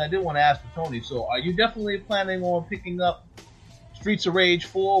question I did want to ask for Tony. So are you definitely planning on picking up Streets of Rage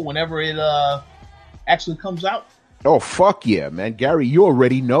 4 whenever it actually comes out? Oh, fuck yeah, man. Gary, you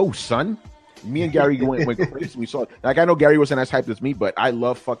already know, son. Me and Gary went crazy. We saw it. Like, I know Gary wasn't as hyped as me, but I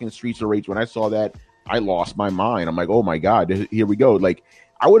love fucking Streets of Rage. When I saw that, I lost my mind. I'm like, oh my God, here we go. Like,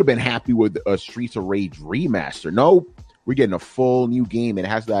 I would have been happy with a Streets of Rage remaster. No, we're getting a full new game. It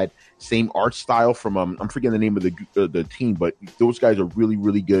has that same art style from, I'm forgetting the name of the team, but those guys are really,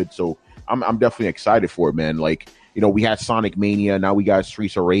 really good. So I'm definitely excited for it, man. Like, you know, we had Sonic Mania. Now we got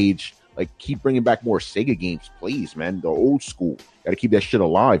Streets of Rage. Like, keep bringing back more Sega games, please, man. The old school. Got to keep that shit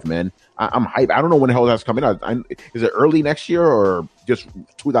alive, man. I'm hyped. I don't know when the hell that's coming out. Is it early next year or just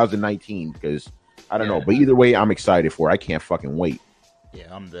 2019? Because I don't know. But either way, I'm excited for it. I can't fucking wait.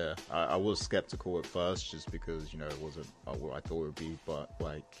 Yeah, I'm there. I was skeptical at first just because, you know, it wasn't what I thought it would be. But,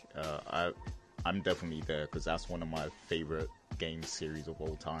 like, I'm definitely there because that's one of my favorite game series of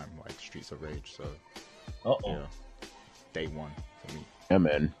all time, like Streets of Rage. So, yeah, day one for me. Yeah,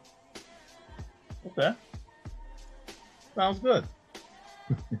 man. Okay. Sounds good.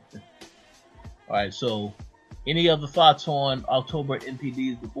 All right, so any other thoughts on October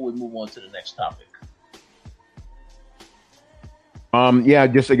NPDs before we move on to the next topic? Yeah,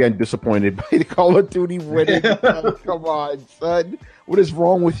 just again disappointed by the Call of Duty winning. Come on, son. What is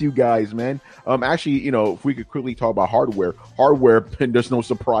wrong with you guys, man? Actually, you know, if we could quickly talk about hardware, and there's no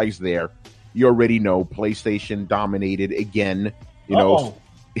surprise there. You already know PlayStation dominated again. You know,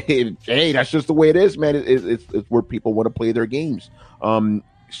 hey, that's just the way it is, man. It's where people want to play their games.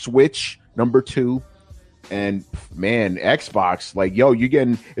 Switch number 2, and man, Xbox. Like, yo, you're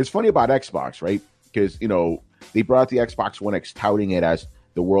getting. It's funny about Xbox, right? Because, you know, they brought out the Xbox One X, touting it as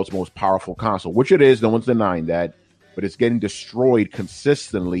the world's most powerful console, which it is. No one's denying that. But it's getting destroyed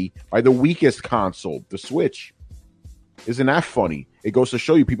consistently by the weakest console, the Switch. Isn't that funny? It goes to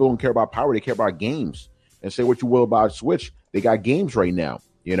show you people don't care about power. They care about games. And say what you will about Switch. They got games right now.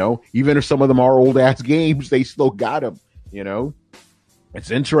 You know, even if some of them are old ass games, they still got them. You know,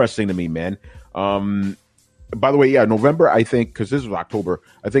 it's interesting to me, man. By the way, yeah, November, I think, because this was October,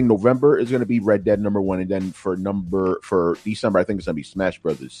 I think November is going to be Red Dead number 1, and then for December, I think it's going to be Smash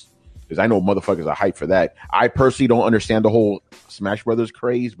Brothers, because I know motherfuckers are hyped for that. I personally don't understand the whole Smash Brothers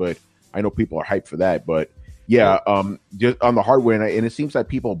craze, but I know people are hyped for that. But yeah, just on the hardware, and it seems like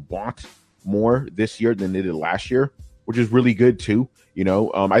people bought more this year than they did last year, which is really good too. You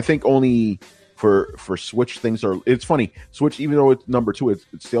know, I think only for Switch things are. It's funny, Switch, even though it's number 2, its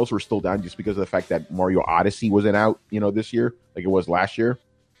sales were still down just because of the fact that Mario Odyssey wasn't out, you know, this year like it was last year.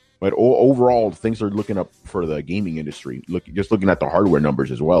 But overall, things are looking up for the gaming industry. Just looking at the hardware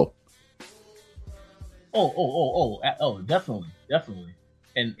numbers as well. Definitely.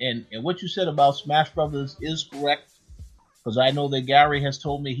 And what you said about Smash Brothers is correct, because I know that Gary has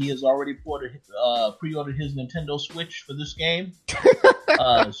told me he has already pre-ordered his Nintendo Switch for this game.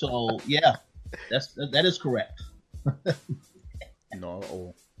 So yeah, That is correct. Not at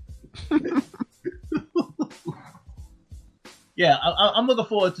all. Yeah, I'm looking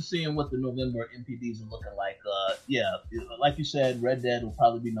forward to seeing what the November MPDs are looking like. Yeah, like you said, Red Dead will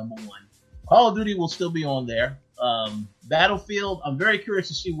probably be number one. Call of Duty will still be on there. Battlefield, I'm very curious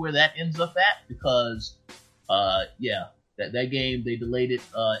to see where that ends up at because, yeah, that game, they delayed it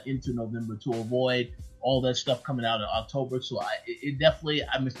into November to avoid all that stuff coming out in October. So it definitely,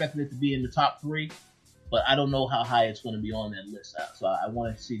 I'm expecting it to be in the top 3, but I don't know how high it's going to be on that list. So I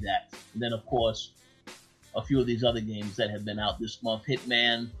want to see that. And then, of course, a few of these other games that have been out this month.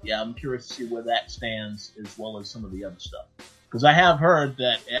 Hitman, yeah, I'm curious to see where that stands as well as some of the other stuff. Because I have heard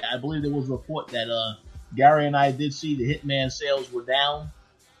that, I believe there was a report that Gary and I did see the Hitman sales were down.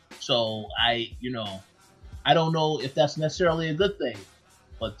 So I don't know if that's necessarily a good thing,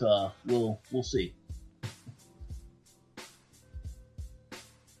 but we'll see.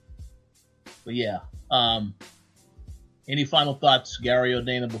 But yeah, any final thoughts, Gary or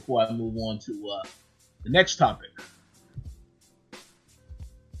Dana, before I move on to the next topic?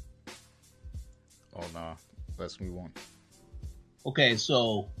 Oh no, let's move on. Okay,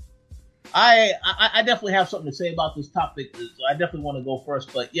 so I definitely have something to say about this topic. So I definitely want to go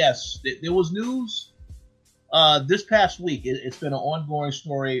first. But yes, there was news this past week. It's been an ongoing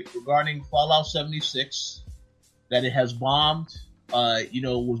story regarding Fallout 76 that it has bombed.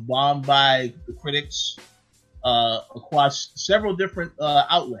 Was bombed by the critics across several different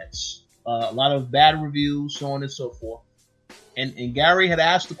outlets. A lot of bad reviews, so on and so forth. And Gary had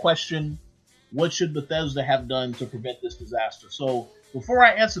asked the question, what should Bethesda have done to prevent this disaster? So before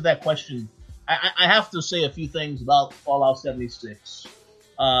I answer that question, I have to say a few things about Fallout 76.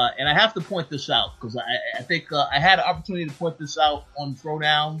 And I have to point this out because I think I had an opportunity to point this out on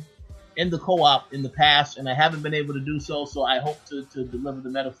Throwdown in the co-op in the past, and I haven't been able to do so, so I hope to deliver the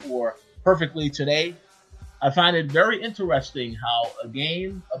metaphor perfectly today. I find it very interesting how a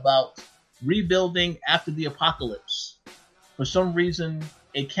game about rebuilding after the apocalypse, for some reason,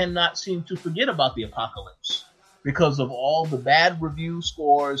 it cannot seem to forget about the apocalypse because of all the bad review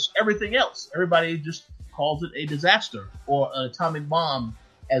scores, everything else. Everybody just calls it a disaster or an atomic bomb,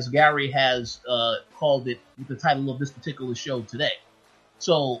 as Gary has called it with the title of this particular show today.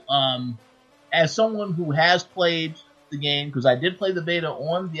 So, as someone who has played the game, because I did play the beta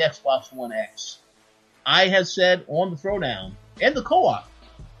on the Xbox One X, I had said on the Throwdown and the co-op,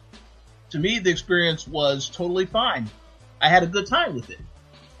 to me, the experience was totally fine. I had a good time with it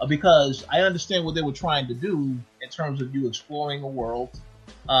because I understand what they were trying to do in terms of you exploring a world.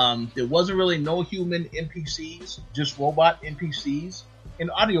 There wasn't really no human NPCs, just robot NPCs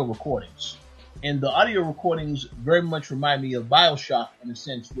and audio recordings. And the audio recordings very much remind me of BioShock in a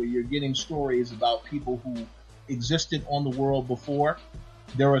sense where you're getting stories about people who existed on the world before.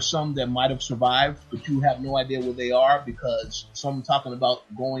 There are some that might have survived, but you have no idea where they are because some talking about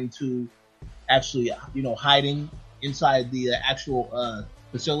going to actually, hiding inside the actual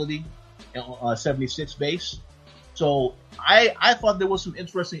facility, 76 base. So I thought there was some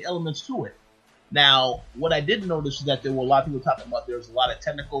interesting elements to it. Now, what I did notice is that there were a lot of people talking about there's a lot of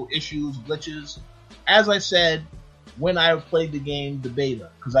technical issues, glitches. As I said, when I played the game, the beta,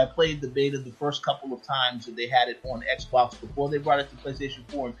 because I played the beta the first couple of times that they had it on Xbox before they brought it to PlayStation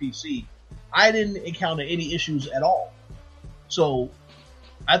 4 and PC, I didn't encounter any issues at all. So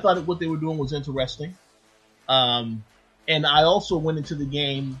I thought that what they were doing was interesting. And I also went into the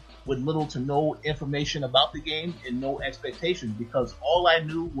game with little to no information about the game and no expectations because all I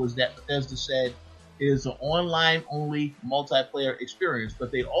knew was that Bethesda said it is an online-only multiplayer experience.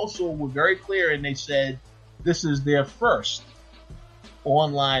 But they also were very clear and they said this is their first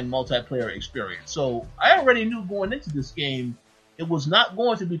online multiplayer experience. So I already knew going into this game it was not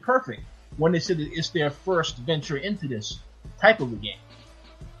going to be perfect when they said that it's their first venture into this type of a game.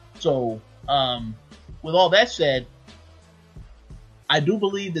 So with all that said, I do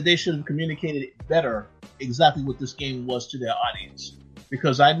believe that they should have communicated better exactly what this game was to their audience.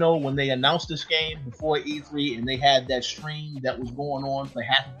 Because I know when they announced this game before E3 and they had that stream that was going on for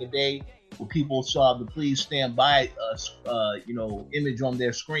half of the day where people saw the please stand by image on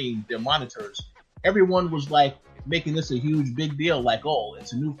their screen, their monitors, everyone was like making this a huge big deal, like, oh,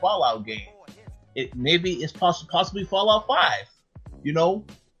 it's a new Fallout game. Maybe it's possibly Fallout 5,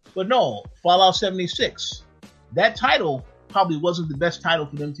 But no, Fallout 76. That title probably wasn't the best title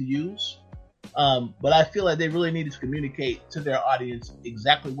for them to use, but I feel like they really needed to communicate to their audience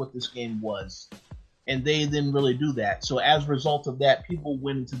exactly what this game was, and they didn't really do that. So as a result of that, people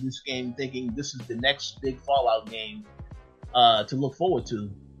went into this game thinking this is the next big Fallout game to look forward to,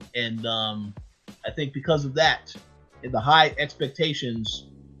 and I think because of that and the high expectations,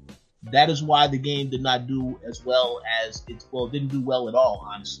 That is why the game did not do as well as it didn't do well at all,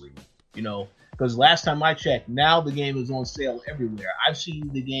 honestly. Because last time I checked, now the game is on sale everywhere. I've seen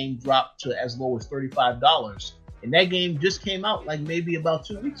the game drop to as low as $35, and that game just came out like maybe about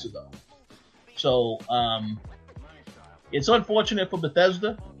 2 weeks ago. So it's unfortunate for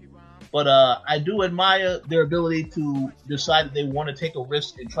Bethesda, but I do admire their ability to decide that they want to take a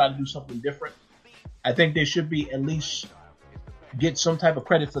risk and try to do something different. I think they should be at least get some type of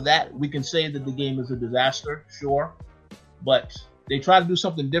credit for that. We can say that the game is a disaster, sure, but they try to do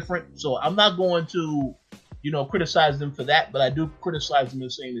something different. So I'm not going to, criticize them for that, but I do criticize them in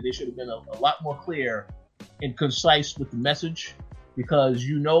saying that they should have been a lot more clear and concise with the message, because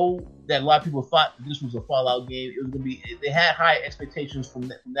that a lot of people thought this was a Fallout game. It was going to be, they had high expectations from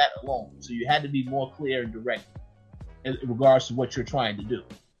that alone. So you had to be more clear and direct in regards to what you're trying to do.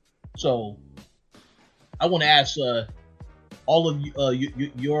 So I want to ask all of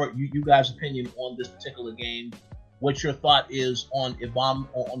you guys' opinion on this particular game. What your thought is on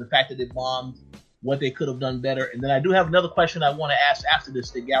the fact that it bombed, what they could have done better. And then I do have another question I want to ask after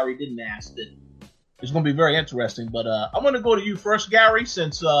this that Gary didn't ask that is going to be very interesting. But I'm going to go to you first, Gary,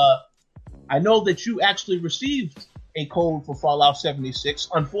 since I know that you actually received a code for Fallout 76,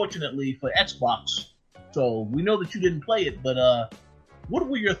 unfortunately for Xbox. So we know that you didn't play it, but what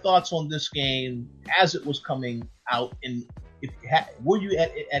were your thoughts on this game as it was coming out? And were you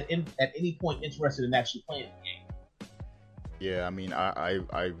at any point interested in actually playing the game? Yeah, I mean,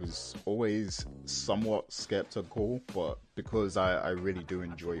 I was always somewhat skeptical, but because I really do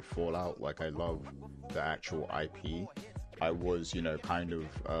enjoy Fallout, like I love the actual IP, I was, kind of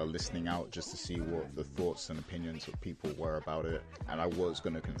listening out just to see what the thoughts and opinions of people were about it, and I was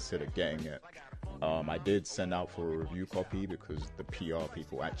going to consider getting it. I did send out for a review copy because the PR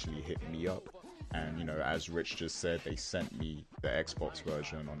people actually hit me up. And, as Rich just said, they sent me the Xbox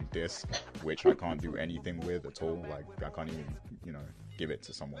version on disc, which I can't do anything with at all. Like, I can't even, give it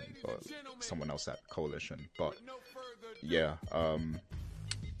to someone else at Coalition. But, yeah,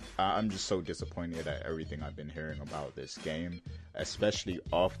 I'm just so disappointed at everything I've been hearing about this game, especially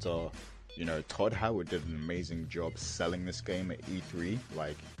after, Todd Howard did an amazing job selling this game at E3.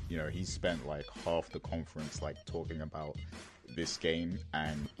 Like, he spent, like, half the conference, like, talking about this game,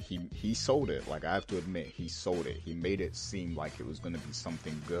 and he sold it. Like, I have to admit, he sold it. He made it seem like it was going to be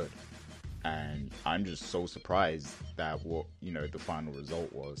something good, and I'm just so surprised that what the final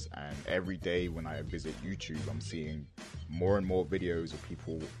result was. And every day when I visit YouTube, I'm seeing more and more videos of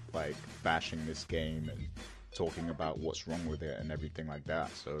people like bashing this game and talking about what's wrong with it and everything like that.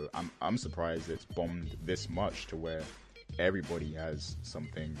 So I'm surprised it's bombed this much to where everybody has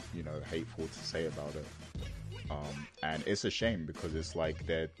something hateful to say about it. And it's a shame because it's like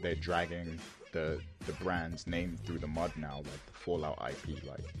they're dragging the brand's name through the mud now, like the Fallout IP.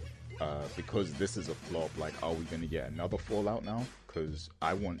 Like, because this is a flop, like, are we going to get another Fallout now? Because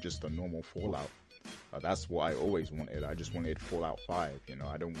I want just a normal Fallout. That's what I always wanted. I just wanted Fallout 5.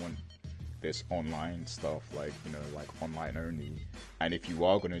 I don't want this online stuff, like, like online only. And if you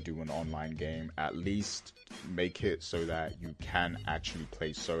are going to do an online game, at least make it so that you can actually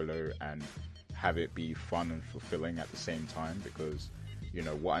play solo and have it be fun and fulfilling at the same time, because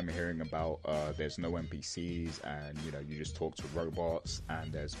what I'm hearing about, there's no NPCs, and you just talk to robots,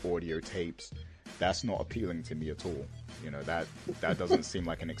 and there's audio tapes. That's not appealing to me at all. That doesn't seem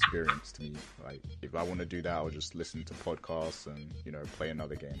like an experience to me. Like, if I want to do that, I'll just listen to podcasts and play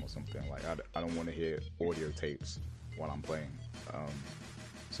another game or something. Like, I don't want to hear audio tapes while I'm playing.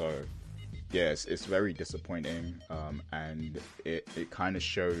 So yes, it's very disappointing, and it kind of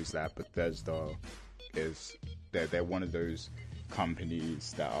shows that Bethesda is they're one of those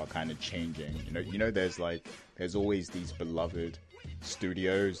companies that are kind of changing. There's always these beloved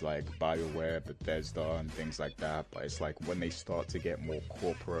studios like BioWare, Bethesda, and things like that. But it's like when they start to get more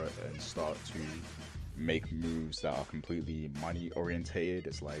corporate and start to make moves that are completely money orientated,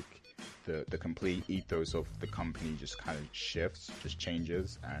 it's like the complete ethos of the company just kind of shifts, just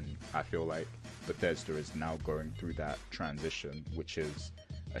changes. And I feel like Bethesda is now going through that transition, which is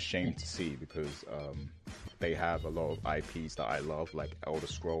a shame to see, because they have a lot of IPs that I love, like Elder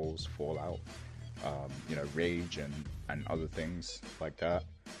Scrolls, Fallout, Rage, and other things like that.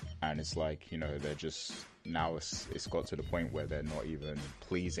 And it's like, they're just, now it's got to the point where they're not even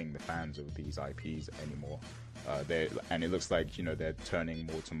pleasing the fans of these IPs anymore. And it looks like, they're turning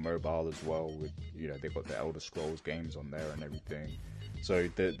more to mobile as well, with, they've got the Elder Scrolls games on there and everything. So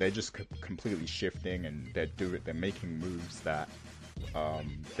they're just completely shifting, and they're making moves that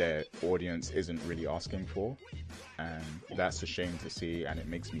their audience isn't really asking for, and that's a shame to see. And it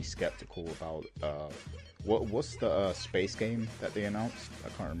makes me skeptical about What's the space game that they announced? I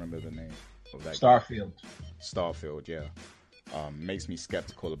can't remember the name of that. Starfield. Starfield, yeah. Makes me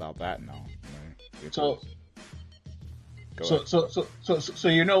skeptical about that now. So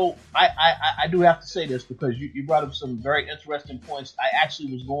you know, I do have to say this because you brought up some very interesting points. I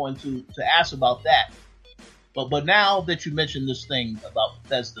actually was going to ask about that. But now that you mentioned this thing about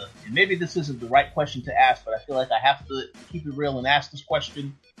Bethesda, and maybe this isn't the right question to ask, but I feel like I have to keep it real and ask this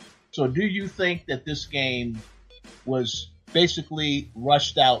question. So do you think that this game was basically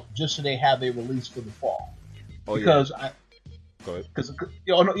rushed out just so they have a release for the fall? Because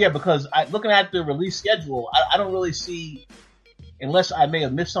looking at the release schedule, I don't really see, unless I may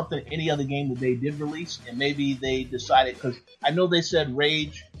have missed something, any other game that they did release, and maybe they decided, because I know they said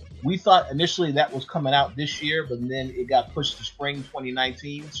Rage. We thought initially that was coming out this year, but then it got pushed to spring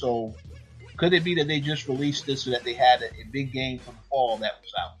 2019. So could it be that they just released this so that they had a big game for the fall that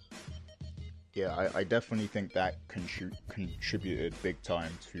was out? Yeah, I definitely think that contributed big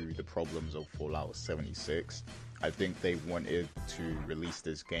time to the problems of Fallout 76. I think they wanted to release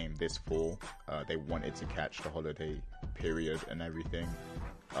this game this fall. They wanted to catch the holiday period and everything.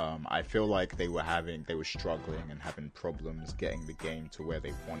 I feel like they were struggling and having problems getting the game to where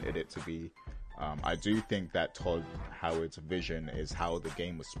they wanted it to be. I do think that Todd Howard's vision is how the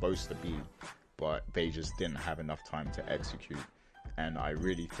game was supposed to be, but they just didn't have enough time to execute. And I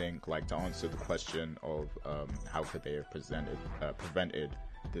really think, like, to answer the question of how could they have prevented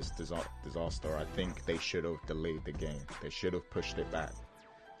this disaster, I think they should have delayed the game. They should have pushed it back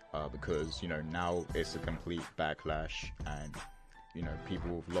because, you know, now it's a complete backlash and, you know,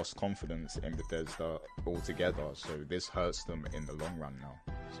 people have lost confidence in Bethesda altogether. So this hurts them in the long run now.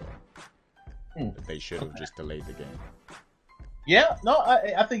 So they should have just delayed the game. Yeah, no,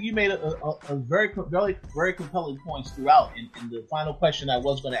 I think you made a very compelling points throughout. And the final question I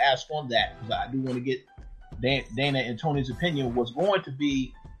was going to ask on that, because I do want to get Dana and Tony's opinion, was going to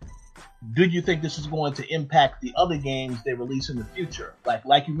be, do you think this is going to impact the other games they release in the future?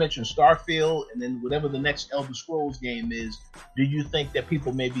 Like you mentioned, Starfield, and then whatever the next Elder Scrolls game is, do you think that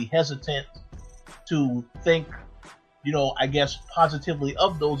people may be hesitant to think, you know, I guess positively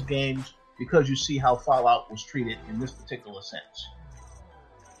of those games because you see how Fallout was treated in this particular sense?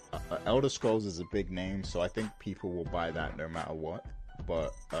 Elder Scrolls is a big name, so I think people will buy that no matter what.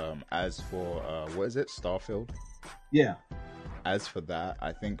 But as for, what is it, Starfield? Yeah. As for that,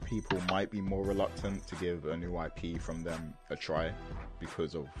 I think people might be more reluctant to give a new IP from them a try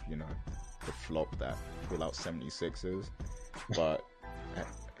because of, you know, the flop that Fallout 76 is. But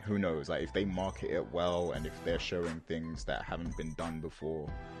who knows? Like, if they market it well and if they're showing things that haven't been done before,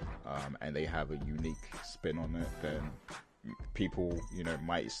 and they have a unique spin on it, then people, you know,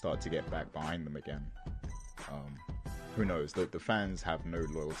 might start to get back behind them again. Who knows? The fans have no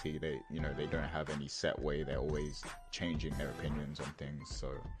loyalty. They don't have any set way. They're always changing their opinions on things. So,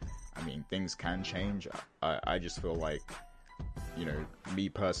 I mean, things can change. I just feel like, you know, me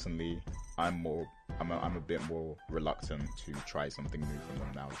personally, I'm a bit more reluctant to try something new from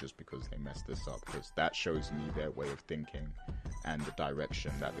them now, just because they messed this up. Because that shows me their way of thinking and the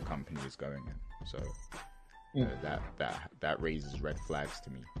direction that the company is going in. So, you know, that raises red flags to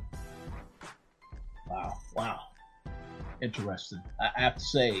me. Wow. Interesting. I have to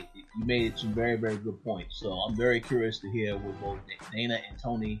say, you made some very, very good points. So I'm very curious to hear what both Dana and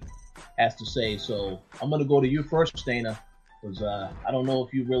Tony has to say. So I'm going to go to you first, Dana, because I don't know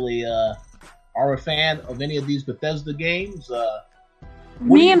if you really are a fan of any of these Bethesda games.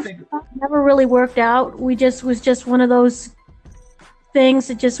 Me and never really worked out. We was just one of those things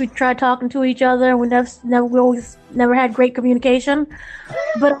that we tried talking to each other. We never had great communication.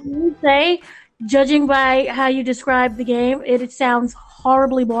 But I would say, judging by how you describe the game, it sounds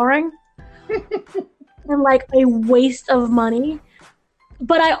horribly boring and like a waste of money.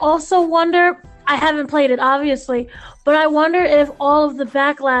 But I also wonder, I haven't played it obviously, but I wonder if all of the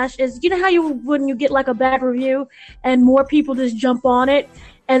backlash is, you know how when you get like a bad review and more people just jump on it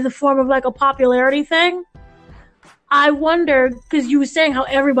as a form of like a popularity thing? I wonder, because you were saying how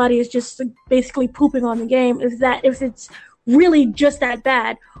everybody is just basically pooping on the game, if it's really just that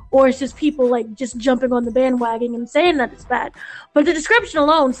bad, or it's just people like just jumping on the bandwagon and saying that it's bad. But the description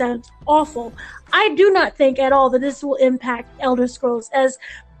alone sounds awful. I do not think at all that this will impact Elder Scrolls. As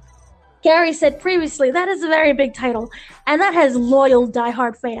Gary said previously, that is a very big title, and that has loyal,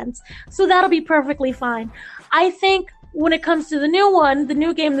 diehard fans. So that'll be perfectly fine. I think when it comes to the new one, the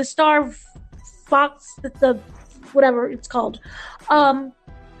new game, the Star Fox, the whatever it's called,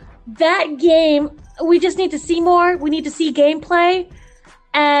 that game, we just need to see more. We need to see gameplay.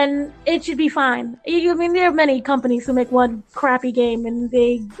 and it should be fine. I mean, there are many companies who make one crappy game, and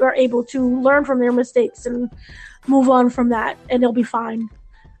they are able to learn from their mistakes and move on from that, and they'll be fine,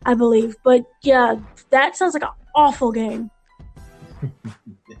 I believe. But yeah, that sounds like an awful game.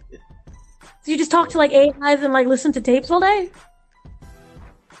 So you just talk to like AIs and like listen to tapes all day?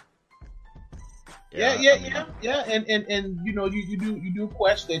 Yeah. And you know, you do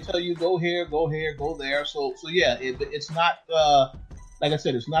quests. They tell you go here, go there. So yeah, it's not like I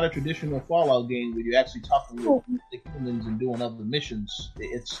said, it's not a traditional Fallout game where you're actually talking with the humans and doing other missions.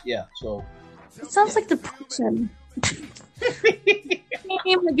 So it sounds like depression.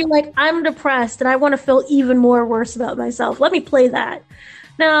 You're like, I'm depressed and I want to feel even more worse about myself. Let me play that.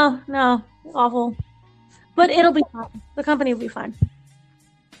 No, awful. But it'll be fine. The company will be fine.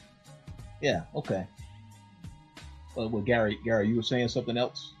 Yeah, okay. Well, Gary, you were saying something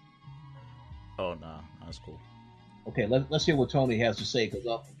else? Oh, no, that's cool. Okay, let's hear what Tony has to say, because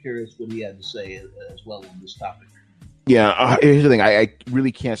I'm curious what he had to say as well on this topic. Yeah, here's the thing. I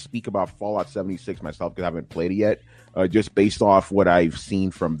really can't speak about Fallout 76 myself because I haven't played it yet. Just based off what I've seen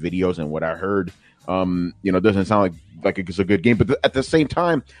from videos and what I heard, it doesn't sound like it's a good game. But at the same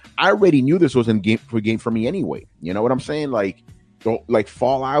time, I already knew this was a game for me anyway. You know what I'm saying? Like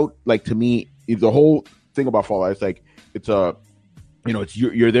Fallout, like to me, the whole thing about Fallout is like it's it's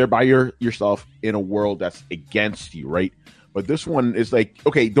you're there by yourself in a world that's against you, right? But this one is like,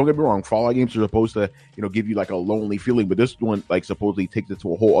 okay, don't get me wrong, Fallout games are supposed to give you like a lonely feeling, but this one like supposedly takes it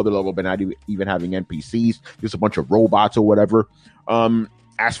to a whole other level, but not even having NPCs, just a bunch of robots or whatever.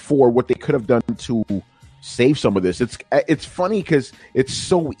 As for what they could have done to save some of this, it's funny because it's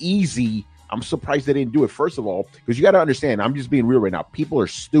so easy. I'm surprised they didn't do it, first of all, because you got to understand, I'm just being real right now. People are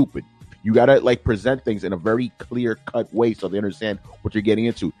stupid. You got to like present things in a very clear cut way so they understand what you're getting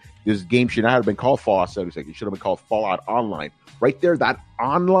into. This game should not have been called Fallout 76. It should have been called Fallout Online. Right there, that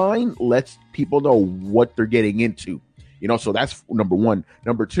online lets people know what they're getting into. So that's number one.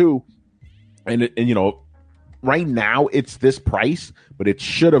 Number two, and right now it's this price, but it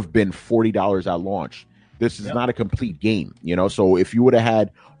should have been $40 at launch. This is not a complete game, So if you would have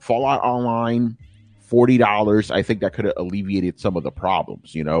had Fallout Online, $40, I think that could have alleviated some of the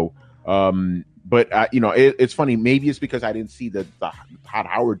problems, But it's funny. Maybe it's because I didn't see the Todd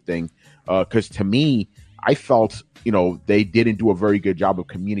Howard thing. Because to me, I felt they didn't do a very good job of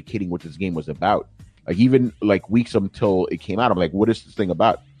communicating what this game was about. Like even like weeks until it came out, I'm like, what is this thing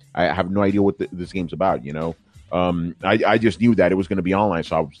about? I have no idea what this game's about. I just knew that it was going to be online,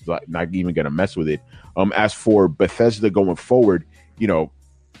 so I was not even going to mess with it. As for Bethesda going forward,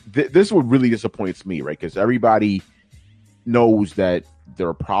 this what really disappoints me, right? Because everybody knows that there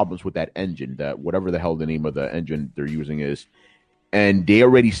are problems with that engine, that whatever the hell the name of the engine they're using is, and they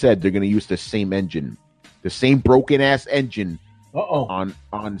already said they're going to use the same engine, the same broken ass engine on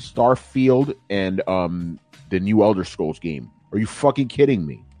Starfield and the new Elder Scrolls game. Are you fucking kidding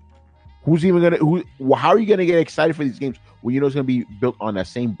me? Who's even gonna? How are you gonna get excited for these games when it's gonna be built on that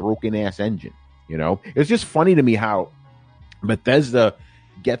same broken ass engine? It's just funny to me how Bethesda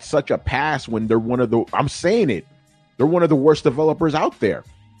gets such a pass when they're one of the. I'm saying it. They're one of the worst developers out there.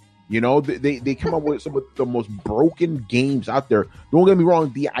 They come up with some of the most broken games out there. Don't get me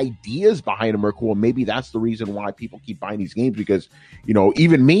wrong, the ideas behind them are cool. Maybe that's the reason why people keep buying these games because,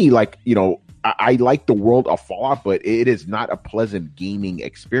 even me, like, I like the world of Fallout, but it is not a pleasant gaming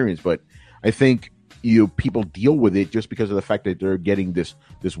experience. But I think people deal with it just because of the fact that they're getting this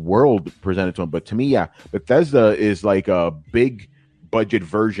world presented to them. But to me, yeah, Bethesda is like a big budget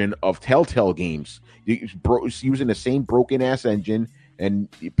version of Telltale games. It's using the same broken ass engine, and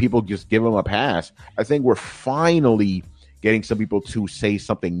people just give them a pass. I think we're finally getting some people to say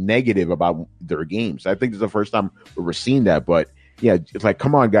something negative about their games. I think this is the first time we're seeing that. But yeah, it's like,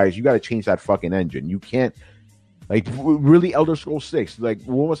 come on, guys, you got to change that fucking engine. You can't, like, really. Elder Scrolls 6. Like,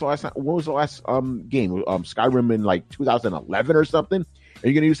 when was the last game? Skyrim in like 2011 or something. Are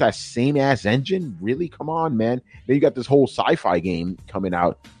you going to use that same ass engine? Really? Come on, man. Then you got this whole sci-fi game coming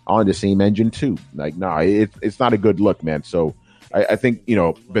out on the same engine too. Like, nah, it's not a good look, man. So I think,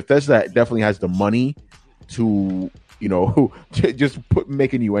 Bethesda definitely has the money to, to just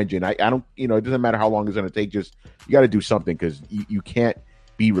make a new engine. I don't, it doesn't matter how long it's going to take. Just, you got to do something because you can't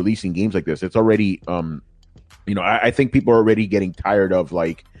be releasing games like this. It's already, I think people are already getting tired of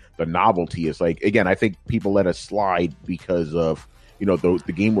like the novelty. It's like, again, I think people let us slide because of,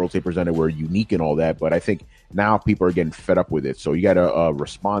 the game worlds they presented were unique and all that. But I think now people are getting fed up with it. So you got to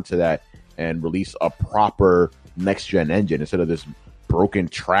respond to that and release a proper next gen engine instead of this broken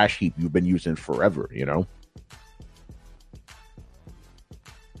trash heap you've been using forever. Yeah,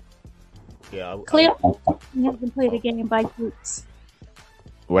 Cleo hasn't played a game by groups.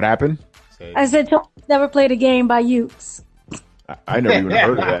 What happened? I said Tony's never played a game by Ukes. I never even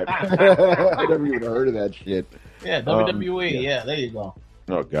heard of that. I never even heard of that shit. Yeah, WWE. Yeah, there you go.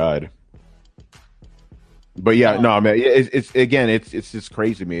 Oh God. But yeah, no, man. It's just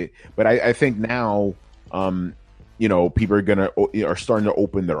crazy to me. But I think now, people are starting to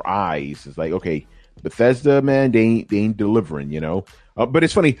open their eyes. It's like, okay, Bethesda, man, they ain't delivering, But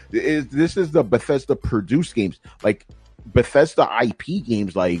it's funny. This is the Bethesda produced games, like Bethesda IP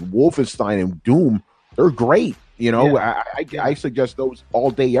games, like Wolfenstein and Doom. They're great, I suggest those all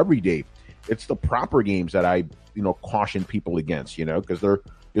day, every day. It's the proper games that I, caution people against, because they're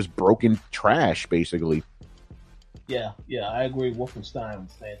just broken trash, basically. Yeah, I agree. Wolfenstein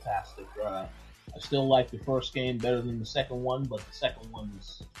was fantastic. I still like the first game better than the second one, but the second one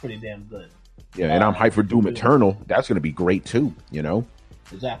is pretty damn good. Yeah, and I'm hyped for Doom Eternal. That's going to be great too,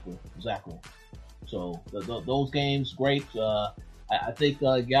 Exactly. So those games, great. I think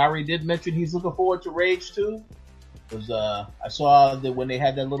Gary did mention he's looking forward to Rage 2. Because I saw that when they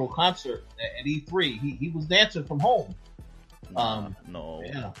had that little concert at E3, he was dancing from home. No.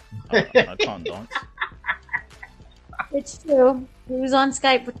 Yeah. I can't dance. It's true. He was on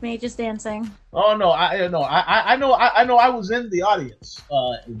Skype with me, just dancing. Oh no, I know. I was in the audience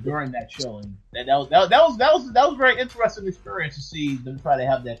during that show, and that was a very interesting experience to see them try to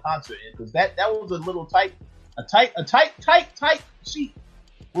have that concert in, because that was a little tight seat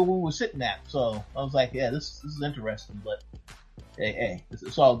where we were sitting at. So I was like, yeah, this is interesting, but hey,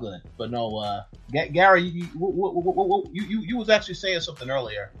 it's all good. But no, Gary, you was actually saying something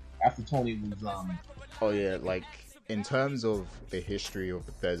earlier after Tony was Oh yeah, like in terms of the history of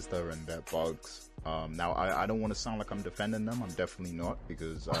Bethesda and their bugs. Now I don't want to sound like I'm defending them. I'm definitely not,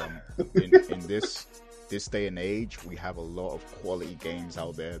 because in this day and age, we have a lot of quality games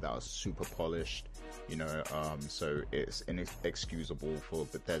out there that are super polished. So it's inexcusable for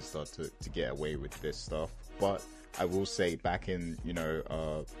Bethesda to get away with this stuff. But I will say, back in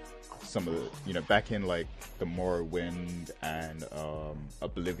some of the back in like the Morrowind and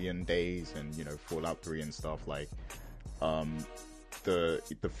Oblivion days, and Fallout 3 and stuff, like the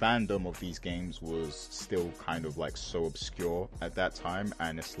fandom of these games was still kind of like so obscure at that time,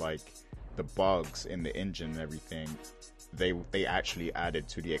 and it's like the bugs in the engine and everything, they actually added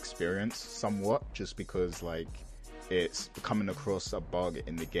to the experience somewhat, just because like it's coming across a bug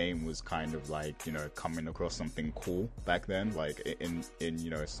in the game was kind of like, coming across something cool back then, like in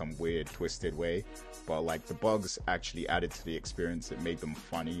some weird twisted way. But like the bugs actually added to the experience. It made them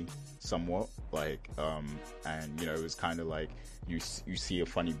funny somewhat, like and it was kind of like you see a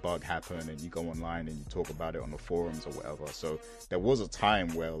funny bug happen and you go online and you talk about it on the forums or whatever. So there was a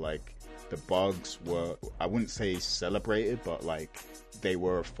time where like the bugs were, I wouldn't say celebrated, but like they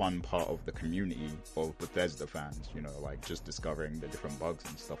were a fun part of the community of Bethesda fans, like just discovering the different bugs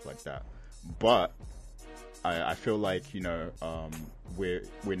and stuff like that. But I feel like, we're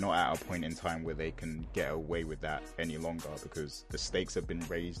not at a point in time where they can get away with that any longer, because the stakes have been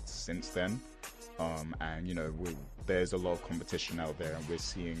raised since then. And, there's a lot of competition out there, and we're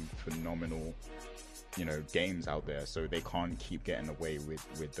seeing phenomenal, games out there. So they can't keep getting away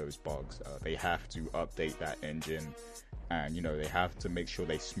with those bugs. They have to update that engine, and, they have to make sure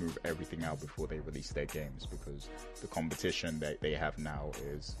they smooth everything out before they release their games, because the competition that they have now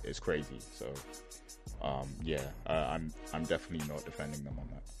is crazy. So, I'm definitely not defending them on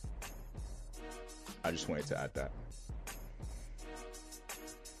that. I just wanted to add that.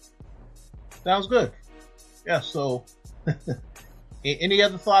 Sounds good. Yeah, so any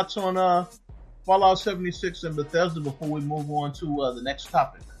other thoughts on Fallout 76 and Bethesda before we move on to the next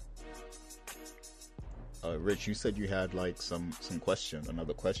topic? Rich, you said you had like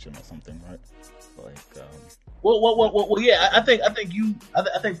another question or something, right? Like, well, yeah. I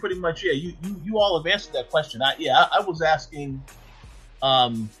think pretty much, yeah. You all have answered that question. I was asking, how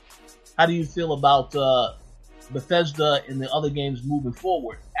do you feel about Bethesda and the other games moving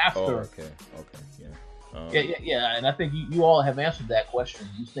forward after? Oh, okay, yeah. Yeah, and I think you all have answered that question.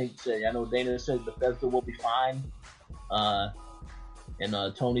 You think, I know Dana said Bethesda will be fine,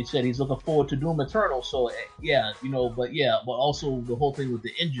 and Tony said he's looking forward to Doom Eternal. So but also the whole thing with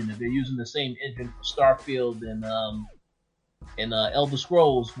the engine. If they're using the same engine for Starfield and Elder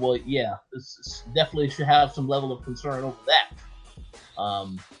Scrolls, well, yeah, this definitely should have some level of concern over that.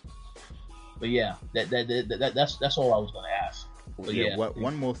 But yeah, that's all I was going to ask. But yeah.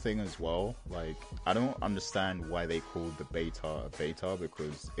 One more thing as well. Like, I don't understand why they called the beta a beta,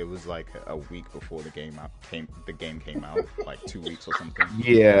 because it was like a week before the game came out, like 2 weeks or something.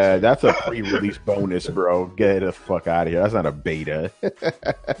 Yeah, that's a pre-release bonus, bro. Get the fuck out of here. That's not a beta.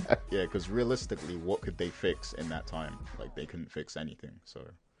 Yeah, because realistically, what could they fix in that time? Like, they couldn't fix anything. So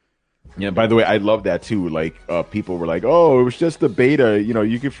Yeah, by the way, I love that too. Like, people were like, "Oh, it was just the beta. You know,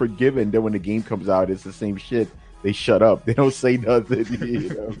 you can forgive it." And then when the game comes out, it's the same shit. They shut up. They don't say nothing. You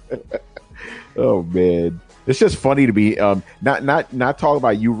know? Oh man, it's just funny to be not talking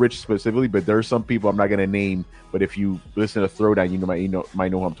about you, Rich, specifically, but there's some people I'm not gonna name. But if you listen to Throwdown,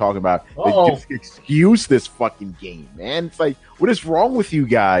 might know who I'm talking about. They just excuse this fucking game, man. It's like, what is wrong with you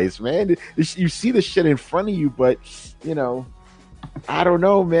guys, man? You see the shit in front of you, but you know. I don't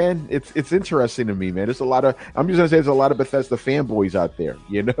know, man. It's interesting to me, man. There's a lot of I'm just gonna say there's a lot of Bethesda fanboys out there,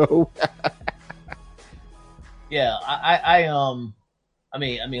 you know. Yeah, I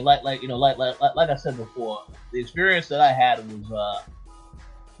mean, like I said before, the experience that I had was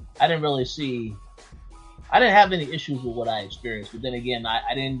I didn't really see, I didn't have any issues with what I experienced, but then again,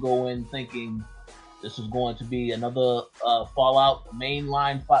 I didn't go in thinking this was going to be another Fallout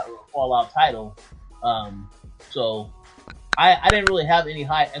mainline Fallout title, so. I didn't really have any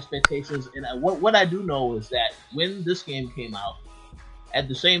high expectations, and what I do know is that when this game came out, at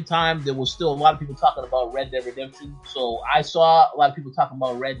the same time there was still a lot of people talking about Red Dead Redemption. So I saw a lot of people talking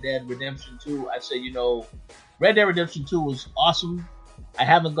about Red Dead Redemption 2. I said, Red Dead Redemption 2 was awesome. I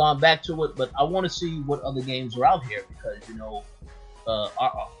haven't gone back to it, but I want to see what other games are out here because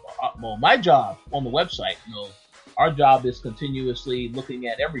my job on the website, our job is continuously looking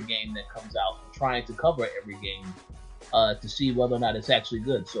at every game that comes out and trying to cover every game. To see whether or not it's actually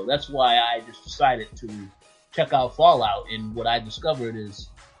good. So that's why I just decided to check out Fallout, and what I discovered is,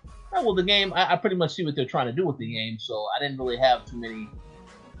 the game, I pretty much see what they're trying to do with the game, so I didn't really have too many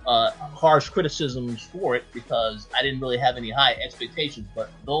harsh criticisms for it because I didn't really have any high expectations, but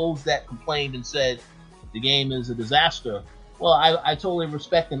those that complained and said the game is a disaster, well, I totally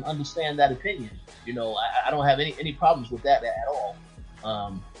respect and understand that opinion. I don't have any problems with that at all.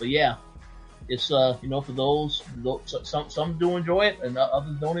 But yeah, it's for those some do enjoy it and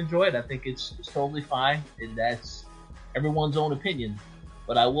others don't enjoy it. I think it's totally fine, and that's everyone's own opinion.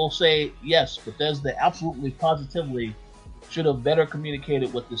 But I will say, yes, Bethesda absolutely positively should have better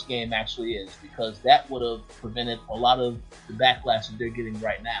communicated what this game actually is, because that would have prevented a lot of the backlash that they're getting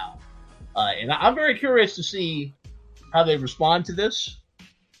right now. And I'm very curious to see how they respond to this.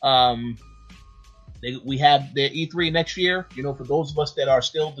 We have their E3 next year. For those of us that are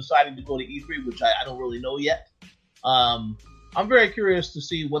still deciding to go to E3, which I don't really know yet, I'm very curious to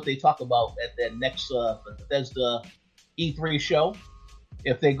see what they talk about at that next Bethesda E3 show.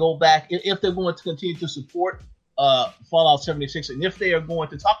 If they go back, if they're going to continue to support Fallout 76, and if they are going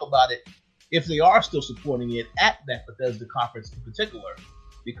to talk about it, if they are still supporting it at that Bethesda conference in particular,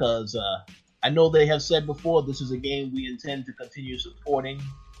 because I know they have said before this is a game we intend to continue supporting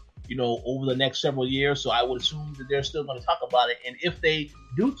over the next several years. So I would assume that they're still going to talk about it. And if they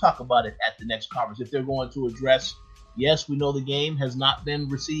do talk about it at the next conference, if they're going to address, yes, we know the game has not been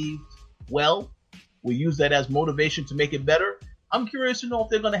received well, we use that as motivation to make it better. I'm curious to know if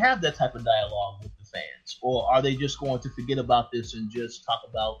they're going to have that type of dialogue with the fans, or are they just going to forget about this and just talk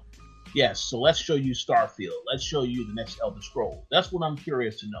about, yes, so let's show you Starfield, let's show you the next Elder Scrolls. That's what I'm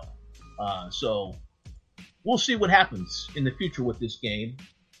curious to know. So we'll see what happens in the future with this game.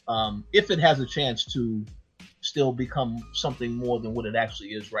 If it has a chance to still become something more than what it actually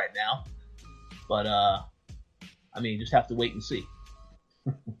is right now. But, just have to wait and see.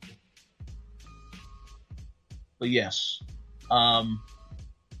 But yes.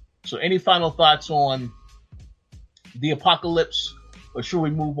 So any final thoughts on the apocalypse, or should we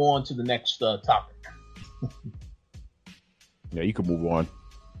move on to the next topic? Yeah, you can move on.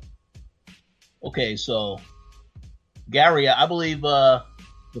 Okay, so Gary, I believe the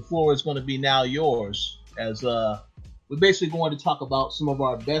floor is going to be now yours, as we're basically going to talk about some of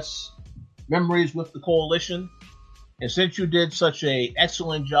our best memories with the Coalition. And since you did such an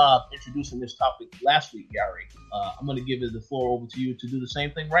excellent job introducing this topic last week, Gary, I'm going to give the floor over to you to do the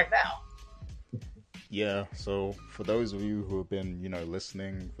same thing right now. Yeah, so for those of you who have been,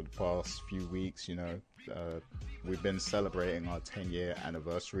 listening for the past few weeks, we've been celebrating our 10-year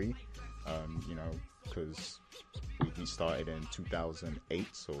anniversary, because we started in 2008,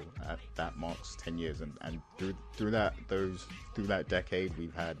 so that marks 10 years, and through that decade,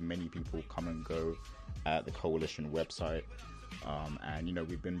 we've had many people come and go at the Coalition website, and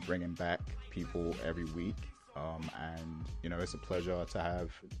we've been bringing back people every week, and it's a pleasure to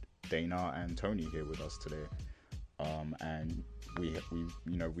have Dana and Tony here with us today, and we've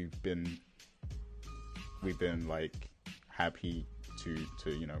been like happy to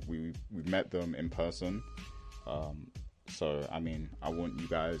we've met them in person. So I want you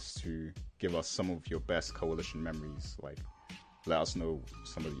guys to give us some of your best Coalition memories, like let us know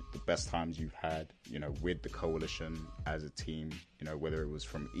some of the best times you've had, with the coalition as a team, whether it was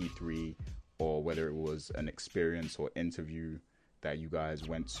from E3 or whether it was an experience or interview that you guys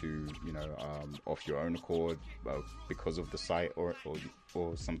went to, off your own accord because of the site or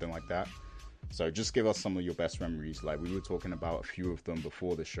something like that. So just give us some of your best memories. Like, we were talking about a few of them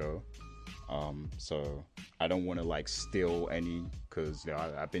before the show. So I don't want to steal any, because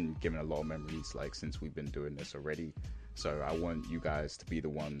I've been given a lot of memories since we've been doing this already. So I want you guys to be the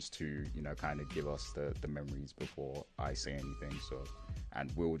ones to kind of give us the memories before I say anything. So, and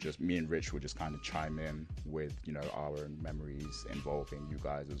me and Rich will just kind of chime in with our own memories involving you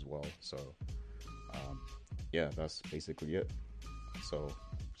guys as well. So yeah, that's basically it. So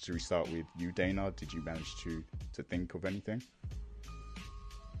should we start with you, Dana? Did you manage to think of anything?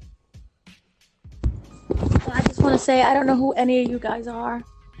 I just want to say I don't know who any of you guys are.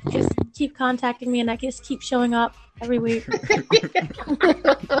 Just keep contacting me and I just keep showing up every week.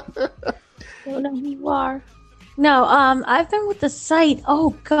 Don't know who you are. No, I've been with the site,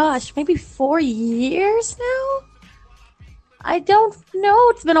 oh gosh, maybe 4 years now? I don't know,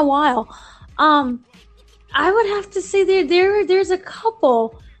 it's been a while. I would have to say there's a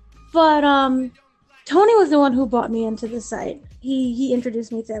couple, but Tony was the one who brought me into the site. He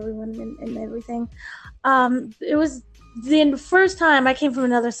introduced me to everyone and everything. It was the first time I came from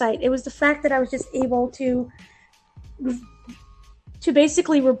another site. It was the fact that I was just able to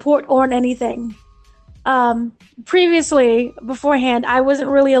basically report on anything. Previously, beforehand, I wasn't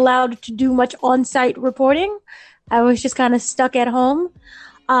really allowed to do much on-site reporting. I was just kind of stuck at home.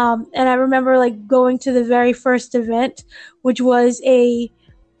 And I remember going to the very first event, which was a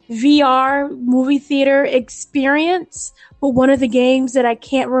VR movie theater experience with one of the games that I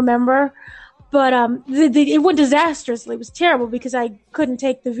can't remember. But it went disastrously. It was terrible because I couldn't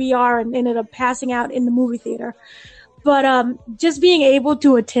take the VR and ended up passing out in the movie theater. But just being able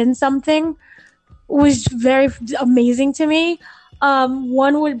to attend something was very amazing to me.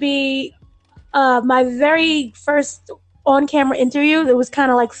 One would be my very first on-camera interview that was kind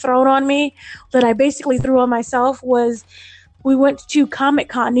of thrown on me, that I basically threw on myself, was we went to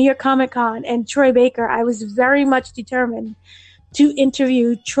Comic-Con, New York Comic-Con, and Troy Baker. I was very much determined to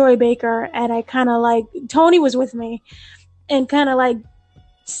interview Troy Baker, and I kind of Tony was with me and kind of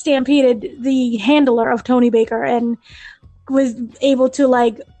stampeded the handler of Tony Baker and was able to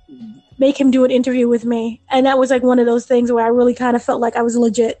make him do an interview with me. And that was one of those things where I really kind of felt like I was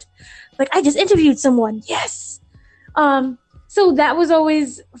legit. I just interviewed someone. Yes. So that was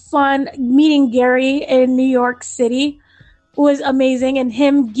always fun. Meeting Gary in New York City was amazing, and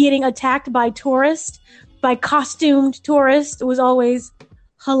him getting attacked by costumed tourists was always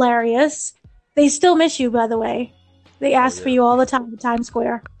hilarious. They still miss you, by the way. They ask for you all the time at Times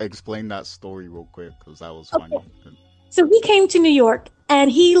Square. Explain that story real quick, because that was funny. Okay. So he came to New York, and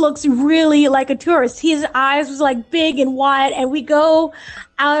he looks really like a tourist. His eyes was big and wide, and we go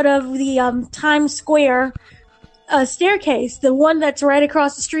out of the Times Square staircase, the one that's right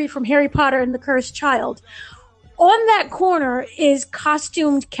across the street from Harry Potter and the Cursed Child. On that corner is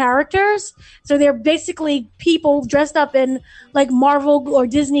costumed characters. So they're basically people dressed up in Marvel or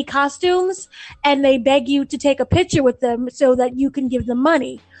Disney costumes, and they beg you to take a picture with them so that you can give them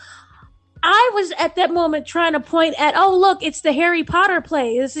money. I was at that moment trying to point at, oh, look, it's the Harry Potter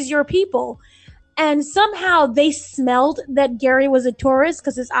play. This is your people. And somehow they smelled that Gary was a tourist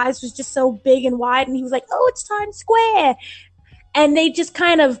because his eyes was just so big and wide. And he was like, oh, it's Times Square. And they just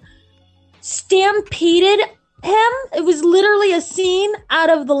kind of stampeded him. It was literally a scene out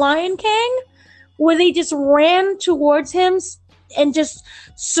of The Lion King where they just ran towards him and just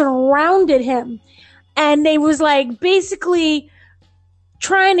surrounded him. And they was basically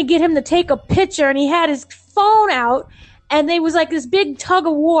trying to get him to take a picture, and he had his phone out, and they was this big tug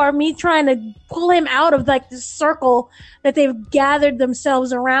of war, me trying to pull him out of this circle that they've gathered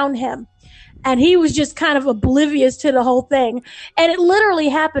themselves around him. And he was just kind of oblivious to the whole thing. And it literally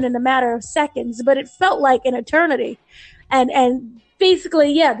happened in a matter of seconds, but it felt like an eternity. And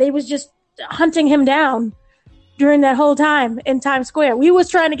basically, yeah, they was just hunting him down during that whole time in Times Square. We was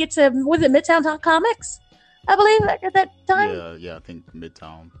trying to get to, was it Midtown Comics? I believe at that time. Yeah, I think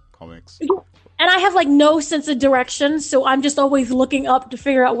Midtown Comics. And I have no sense of direction, so I'm just always looking up to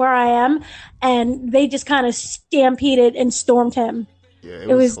figure out where I am. And they just kind of stampeded and stormed him. Yeah,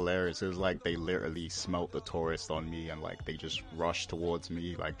 it was hilarious. It was they literally smelt the tourist on me, and they just rushed towards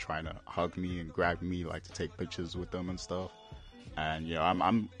me, trying to hug me and grab me, to take pictures with them and stuff. And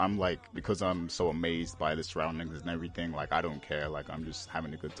I'm because I'm so amazed by the surroundings and everything, I don't care. I'm just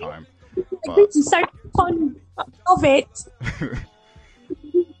having a good time. But of it.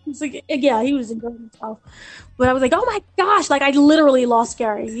 It's like, yeah, he was enjoying himself. But I was like, oh my gosh, like I literally lost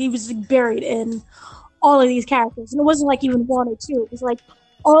Gary. He was like, buried in all of these characters. And it wasn't like even one or two. It was like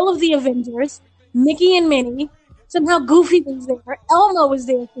all of the Avengers, Mickey and Minnie, somehow Goofy was there, Elmo was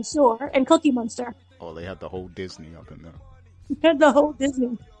there for sure, and Cookie Monster. Oh, they had the whole Disney up in there. They had the whole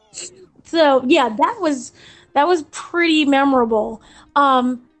Disney. So yeah, that was pretty memorable.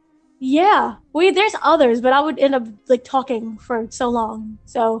 Yeah, there's others, but I would end up like talking for so long.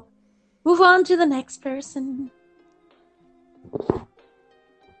 So move on to the next person.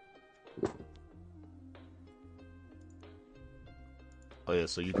 Oh yeah,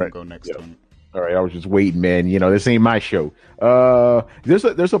 so you can go next. Yeah. All right, I was just waiting, man. This ain't my show.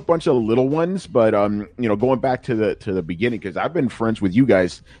 There's a bunch of little ones, but going back to the beginning, because I've been friends with you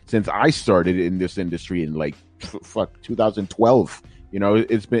guys since I started in this industry in like 2012.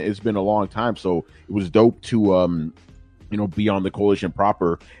 It's been a long time, so it was dope to be on the coalition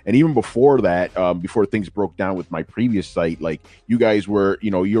proper. And even before that, before things broke down with my previous site, like you guys were,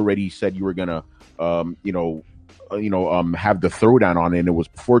 you already said you were gonna have the throwdown on it. And it was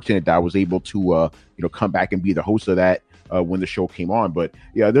fortunate that I was able to come back and be the host of that when the show came on. But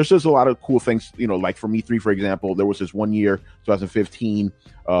yeah, there's just a lot of cool things, like from E3, for example. There was this one year, 2015,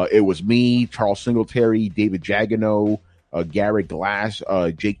 it was me, Charles Singletary, David Jagano, Garrett Glass,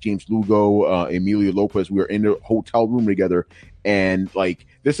 Jake James Lugo, Emilio Lopez. We were in the hotel room together, and like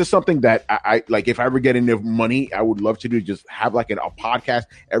this is something that I like. If I ever get enough money, I would love to do. Just have like a podcast,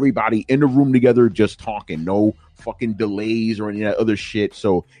 everybody in the room together, just talking, no fucking delays or any of that other shit.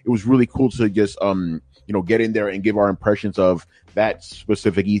 So it was really cool to just get in there and give our impressions of that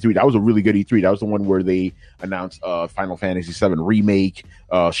specific E3. That was a really good E3. That was the one where they announced Final Fantasy VII Remake,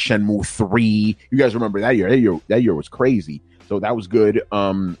 Shenmue 3. You guys remember that year? That year was crazy. So that was good.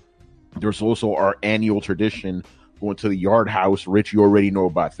 There's also our annual tradition going to the Yard House. Rich, you already know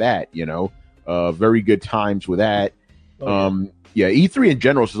about that. Very good times with that. Yeah, E3 in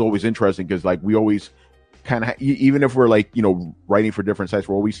general is always interesting because like we always kind of even if we're like writing for different sites,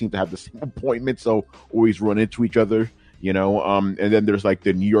 we always seem to have the same appointment, so always run into each other. And then there's like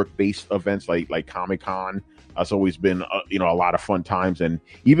the New York based events like Comic-Con. That's always been a lot of fun times, and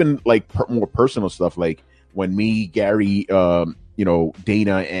even like more personal stuff like when me, Gary, Dana,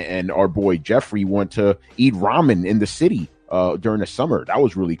 and our boy Jeffrey went to eat ramen in the city during the summer. That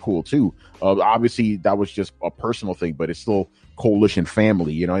was really cool too. Obviously that was just a personal thing, but it's still coalition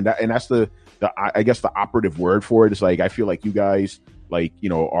family, and that's the I guess the operative word for it. Is like I feel like you guys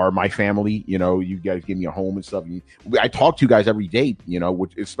are my family. You guys give me a home and stuff. I talk to you guys every day.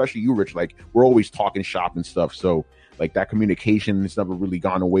 Which, especially you, Rich. Like we're always talking shop and stuff. So like that communication has never really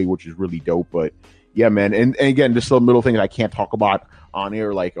gone away, which is really dope. But yeah, man. And again, just some little things I can't talk about on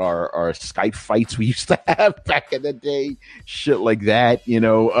air, like our Skype fights we used to have back in the day, shit like that.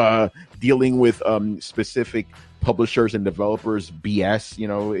 Dealing with specific publishers and developers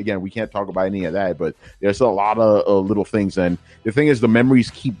BS. Again, we can't talk about any of that, but there's a lot of little things. And the thing is, the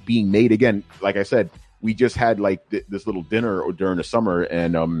memories keep being made. Again, like I said, we just had like this little dinner during the summer,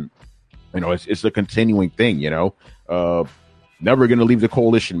 and it's a continuing thing. Never gonna leave the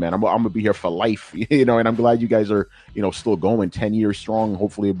coalition, man. I'm gonna be here for life. And I'm glad you guys are still going 10 years strong.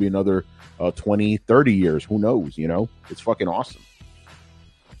 Hopefully it'll be another 20, 30 years. Who knows? It's fucking awesome.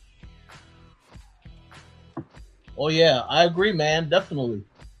 Oh yeah, I agree, man. Definitely.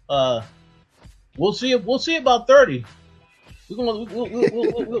 We'll see. We'll see about 30.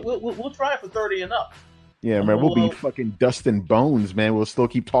 We'll try for 30 and up. Yeah, man. We'll be fucking dust and bones, man. We'll still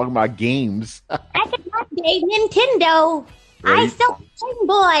keep talking about games. Happy birthday, Nintendo! Right? I still Game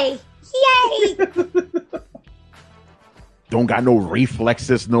Boy. Yay! Don't got no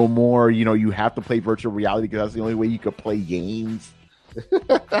reflexes no more. You have to play virtual reality because that's the only way you could play games.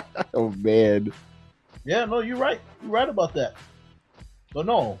 Oh man. Yeah, no, you're right. You're right about that. But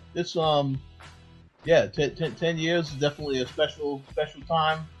no, it's 10 years is definitely a special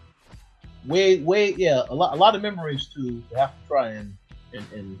time. A lot of memories to have to try and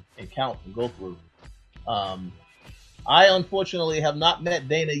count and go through. I unfortunately have not met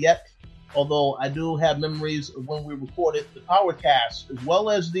Dana yet, although I do have memories of when we recorded the Powercast as well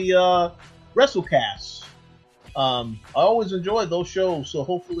as the WrestleCast. I always enjoyed those shows, so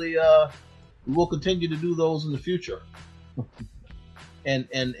hopefully we will continue to do those in the future. and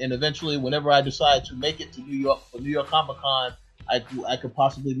eventually, whenever I decide to make it to New York for New York Comic-Con, I could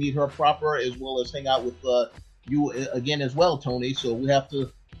possibly meet her proper as well as hang out with you again as well, Tony. So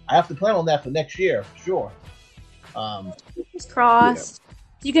I have to plan on that for next year, for sure. Fingers crossed. Yeah.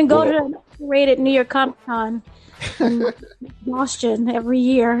 You can go to an rated New York Comic Con in Boston every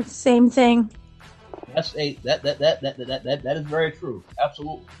year. Same thing. That is very true.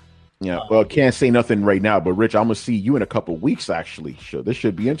 Absolutely. Yeah. Well, can't say nothing right now, but Rich, I'm gonna see you in a couple of weeks. Actually, sure, this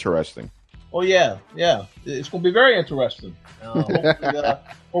should be interesting. Oh yeah. It's going to be very interesting.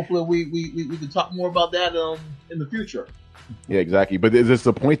 Hopefully, we can talk more about that in the future. Yeah, exactly. But this is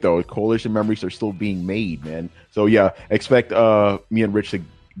the point, though. Coalition memories are still being made, man. So yeah, expect me and Rich to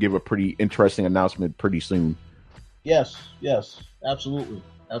give a pretty interesting announcement pretty soon. Yes, absolutely.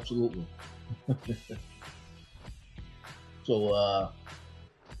 So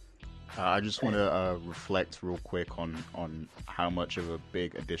I just want to reflect real quick on how much of a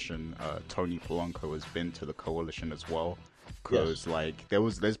big addition Tony Polanco has been to the coalition as well. Because like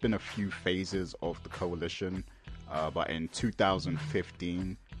there's been a few phases of the coalition, but in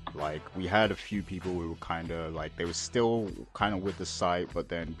 2015, like we had a few people who were kind of like they were still kind of with the site, but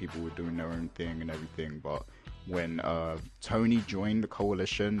then people were doing their own thing and everything. But when Tony joined the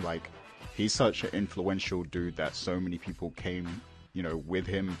coalition, like he's such an influential dude that so many people came, with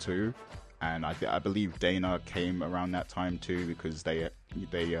him too. And I believe Dana came around that time too because they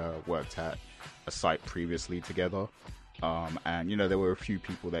worked at a site previously together. And there were a few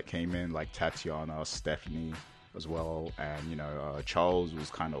people that came in like Tatiana, Stephanie as well, and Charles was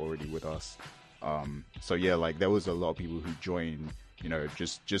kind of already with us. So yeah, like there was a lot of people who joined,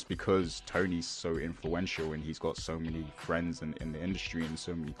 just because Tony's so influential and he's got so many friends in the industry and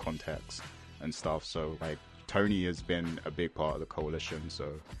so many contacts and stuff. So like Tony has been a big part of the coalition.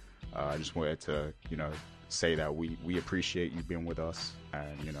 So I just wanted to, say that we appreciate you being with us,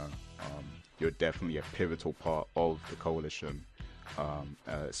 and you're definitely a pivotal part of the coalition,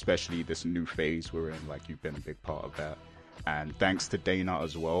 especially this new phase we're in. Like you've been a big part of that, and thanks to Dana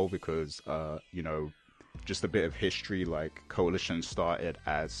as well, because just a bit of history. Like Coalition started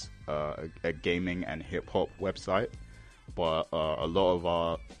as a gaming and hip hop website, but a lot of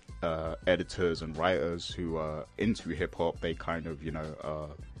our editors and writers who are into hip hop, they kind of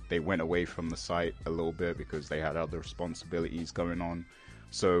they went away from the site a little bit because they had other responsibilities going on.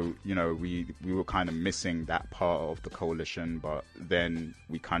 So, we were kind of missing that part of the coalition, but then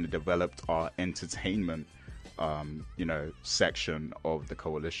we kind of developed our entertainment, section of the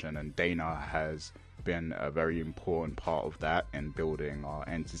coalition, and Dana has been a very important part of that in building our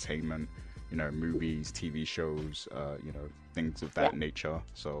entertainment, movies, TV shows, things of that nature.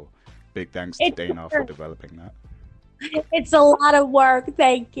 So big thanks to Dana for developing that. It's a lot of work.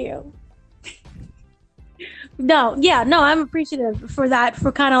 Thank you. No, I'm appreciative for that,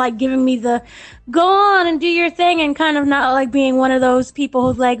 for kind of like giving me the go on and do your thing, and kind of not like being one of those people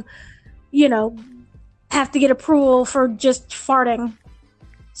who's like, have to get approval for just farting.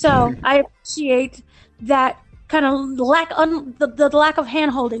 So I appreciate that kind of the lack of hand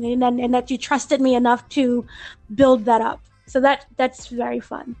holding, and that you trusted me enough to build that up. So that's very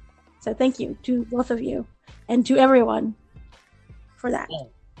fun. So thank you to both of you and to everyone for that.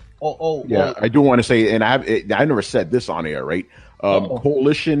 Yeah, I do want to say, and I never said this on air, right?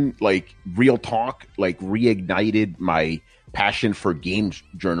 Coalition, like real talk, like reignited my passion for games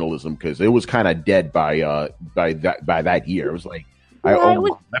journalism, because it was kind of dead by that year. It was like I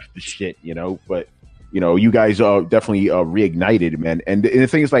almost left the shit, but you guys definitely reignited, man. And the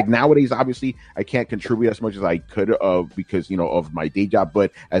thing is, like nowadays, obviously, I can't contribute as much as I could because of my day job.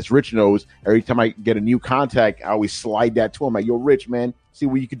 But as Rich knows, every time I get a new contact, I always slide that to him. Like, yo, Rich, man, see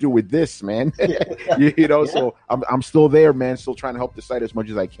what you could do with this, man. Yeah. So I'm still there, man. Still trying to help the site as much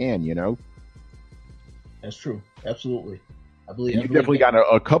as I can. That's true. Absolutely. I believe you definitely got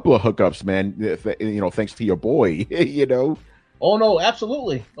a couple of hookups, man. Thanks to your boy. Oh no,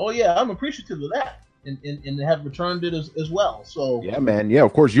 absolutely. Oh yeah, I'm appreciative of that. And have returned it as well. So yeah, man. Yeah,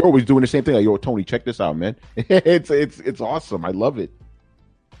 of course. You're always doing the same thing. Like, yo, Tony, check this out, man. It's awesome. I love it.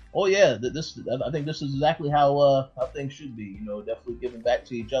 Oh yeah, I think this is exactly how things should be. Definitely giving back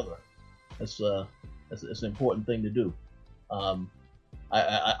to each other. That's an important thing to do. I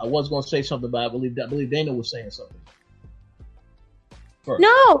was going to say something, but I believe Dana was saying something. First.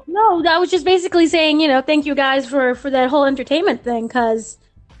 No, I was just basically saying, thank you guys for that whole entertainment thing, because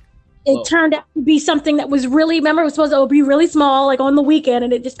it turned out to be something that was really, remember, it was supposed to be really small, like on the weekend,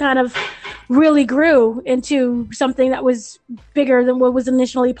 and it just kind of really grew into something that was bigger than what was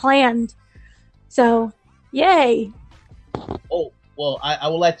initially planned. So, yay. Oh, well, I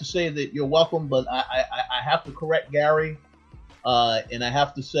would like to say that you're welcome, but I have to correct Gary, and I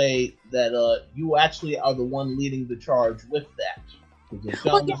have to say that you actually are the one leading the charge with that.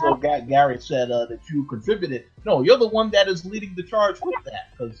 Because Gary said that you contributed. No, you're the one that is leading the charge with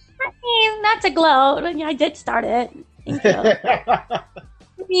that. Cause... Not to gloat. I did start it. Yeah.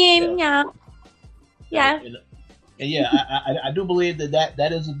 And I do believe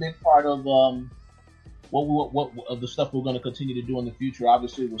that is a big part of what of the stuff we're going to continue to do in the future.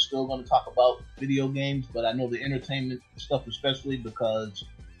 Obviously, we're still going to talk about video games, but I know the entertainment stuff especially because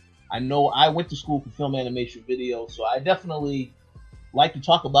I know I went to school for film animation video, so I definitely like to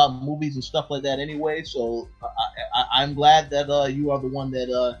talk about movies and stuff like that anyway. So I'm glad that you are the one that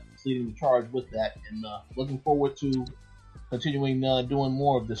is leading the charge with that, and looking forward to continuing doing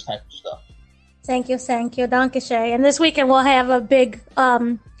more of this type of stuff. Thank you. Danke schön. And this weekend we'll have a big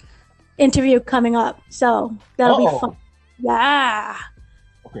interview coming up, so that'll be fun. Yeah.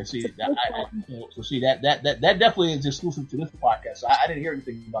 Okay, see, that definitely is exclusive to this podcast. I didn't hear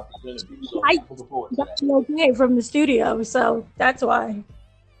anything about this interview, so I'm looking forward to that. Okay, from the studio, so that's why.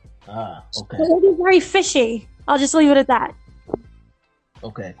 Okay. It'll be very fishy. I'll just leave it at that.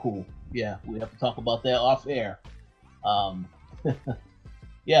 Okay, cool. Yeah, we have to talk about that off air.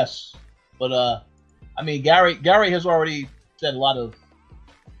 Yes, but I mean, Gary has already said a lot of.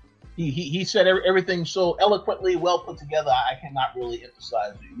 He said everything so eloquently, well put together. I cannot really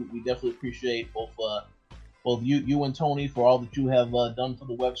emphasize. We definitely appreciate both you and Tony for all that you have done for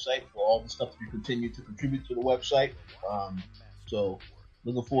the website, for all the stuff that you continue to contribute to the website. So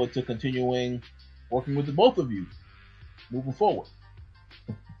looking forward to continuing working with the both of you moving forward.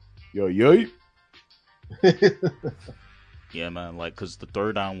 Yo. Yeah, man, like, because the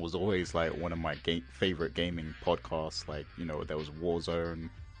Throwdown was always, like, one of my favorite gaming podcasts. Like, you know, there was Warzone,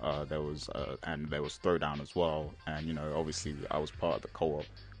 there was Throwdown as well. And, you know, obviously I was part of the co-op.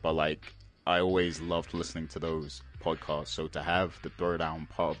 But, like, I always loved listening to those podcasts. So to have the Throwdown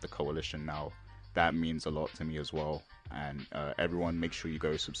part of the coalition now, that means a lot to me as well. And everyone, make sure you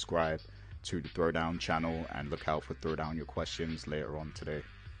go subscribe to the Throwdown channel and look out for Throwdown Your Questions later on today.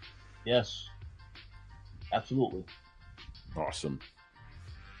 Yes, absolutely. Awesome.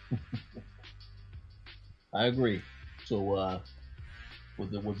 I agree. So,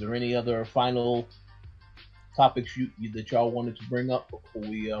 was there any other final topics that y'all wanted to bring up before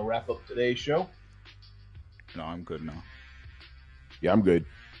we wrap up today's show? No, I'm good now. Yeah, I'm good.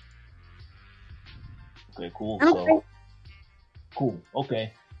 Okay, cool. So, cool.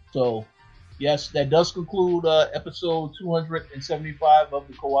 Okay. So, yes, that does conclude episode 275 of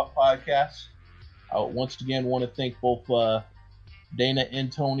the Co-op Podcast. I once again want to thank both Dana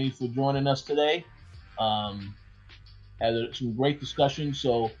and Tony for joining us today. Had some great discussion,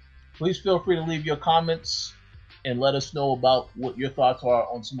 so please feel free to leave your comments and let us know about what your thoughts are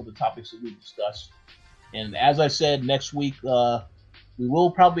on some of the topics that we discussed. And as I said, next week we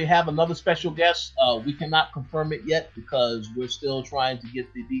will probably have another special guest. We cannot confirm it yet because we're still trying to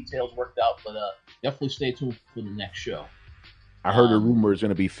get the details worked out, but definitely stay tuned for the next show. I heard a rumor is going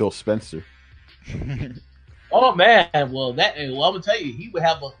to be Phil Spencer. Oh man, well I'm gonna tell you, he would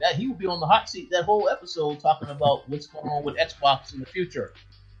be on the hot seat that whole episode talking about what's going on with Xbox in the future.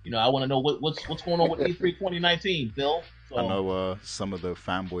 You know, I want to know what's going on with E3 2019, Phil. So, I know some of the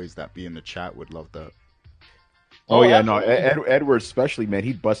fanboys that be in the chat would love that. Oh yeah, absolutely. No, Edward especially, man,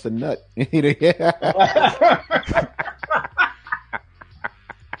 he'd bust a nut.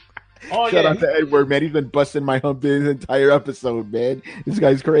 Shout out to Edward, man. He's been busting my hump this entire episode, man. This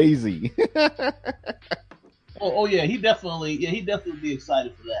guy's crazy. Oh yeah, he definitely be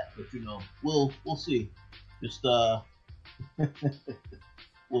excited for that. But you know, we'll see. Just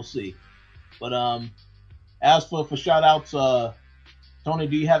we'll see. But as for shout outs, Tony,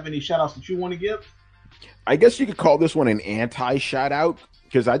 do you have any shout outs that you want to give? I guess you could call this one an anti shout out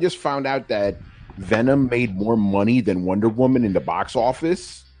because I just found out that Venom made more money than Wonder Woman in the box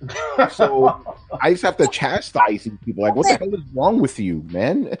office. So I just have to chastise these people. Like, what the hell is wrong with you,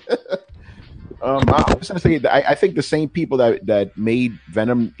 man? I was gonna say, I think the same people that made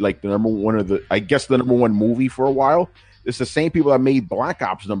Venom like the number one movie for a while. It's the same people that made Black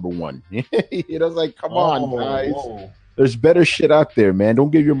Ops #1. You know, it's like, come on, guys. Whoa. There's better shit out there, man. Don't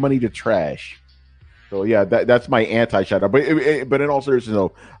give your money to trash. So yeah, that's my anti shout out. But in all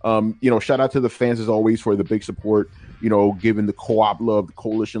seriousness, shout out to the fans as always for the big support. You know, giving the co-op love, the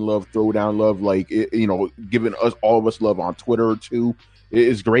coalition love, throwdown love, giving all of us love on Twitter too.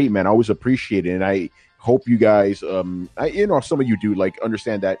 It's great, man. I always appreciate it, and I hope you guys, some of you do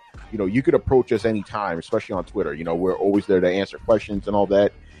understand that. You know, you could approach us anytime, especially on Twitter. You know, we're always there to answer questions and all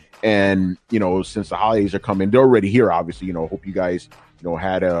that. And since the holidays are coming, they're already here. Obviously, hope you guys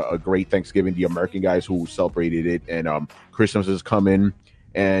had a great Thanksgiving. The American guys who celebrated it, and Christmas is coming.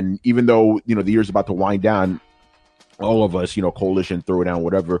 And even though the year's about to wind down, all of us, coalition, throw it down,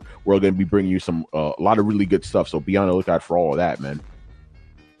 whatever, we're going to be bringing you a lot of really good stuff. So be on the lookout for all of that, man.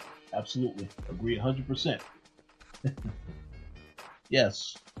 Absolutely. Agree 100%.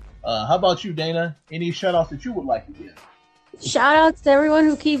 Yes. How about you, Dana? Any shout outs that you would like to give? Shout outs to everyone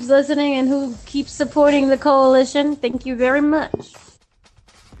who keeps listening and who keeps supporting the coalition. Thank you very much.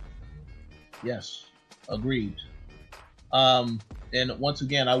 Yes, agreed. And once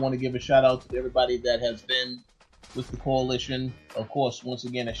again, I want to give a shout out to everybody that has been with the coalition. Of course, once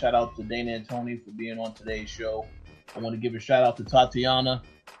again, a shout out to Dana and Tony for being on today's show. I want to give a shout out to Tatiana,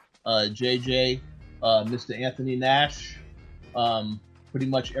 JJ, Mr. Anthony Nash, pretty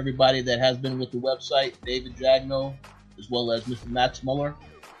much everybody that has been with the website, David Jagno, as well as Mr. Max Muller.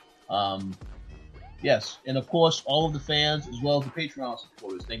 Yes, and of course, all of the fans, as well as the Patreon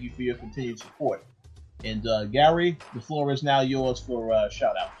supporters. Thank you for your continued support. And Gary, the floor is now yours for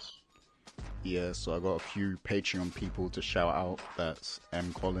shout-outs. Yeah, so I got a few Patreon people to shout out. That's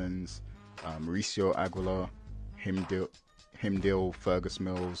M. Collins, Mauricio Aguilar, Himdil Fergus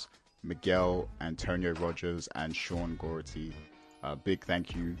Mills, Miguel, Antonio Rogers, and Sean Gority. Big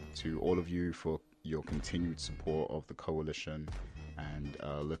thank you to all of you for your continued support of the coalition, and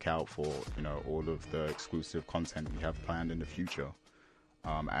look out for all of the exclusive content we have planned in the future.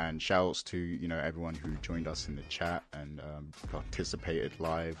 And shouts to everyone who joined us in the chat and participated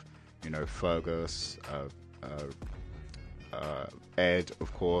live. Fergus, Ed,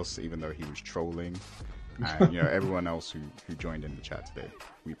 of course, even though he was trolling, and everyone else who joined in the chat today.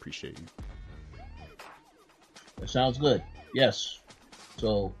 We appreciate you. That sounds good. Yes.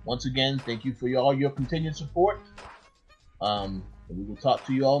 So once again, thank you for all your continued support. And we will talk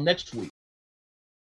to you all next week.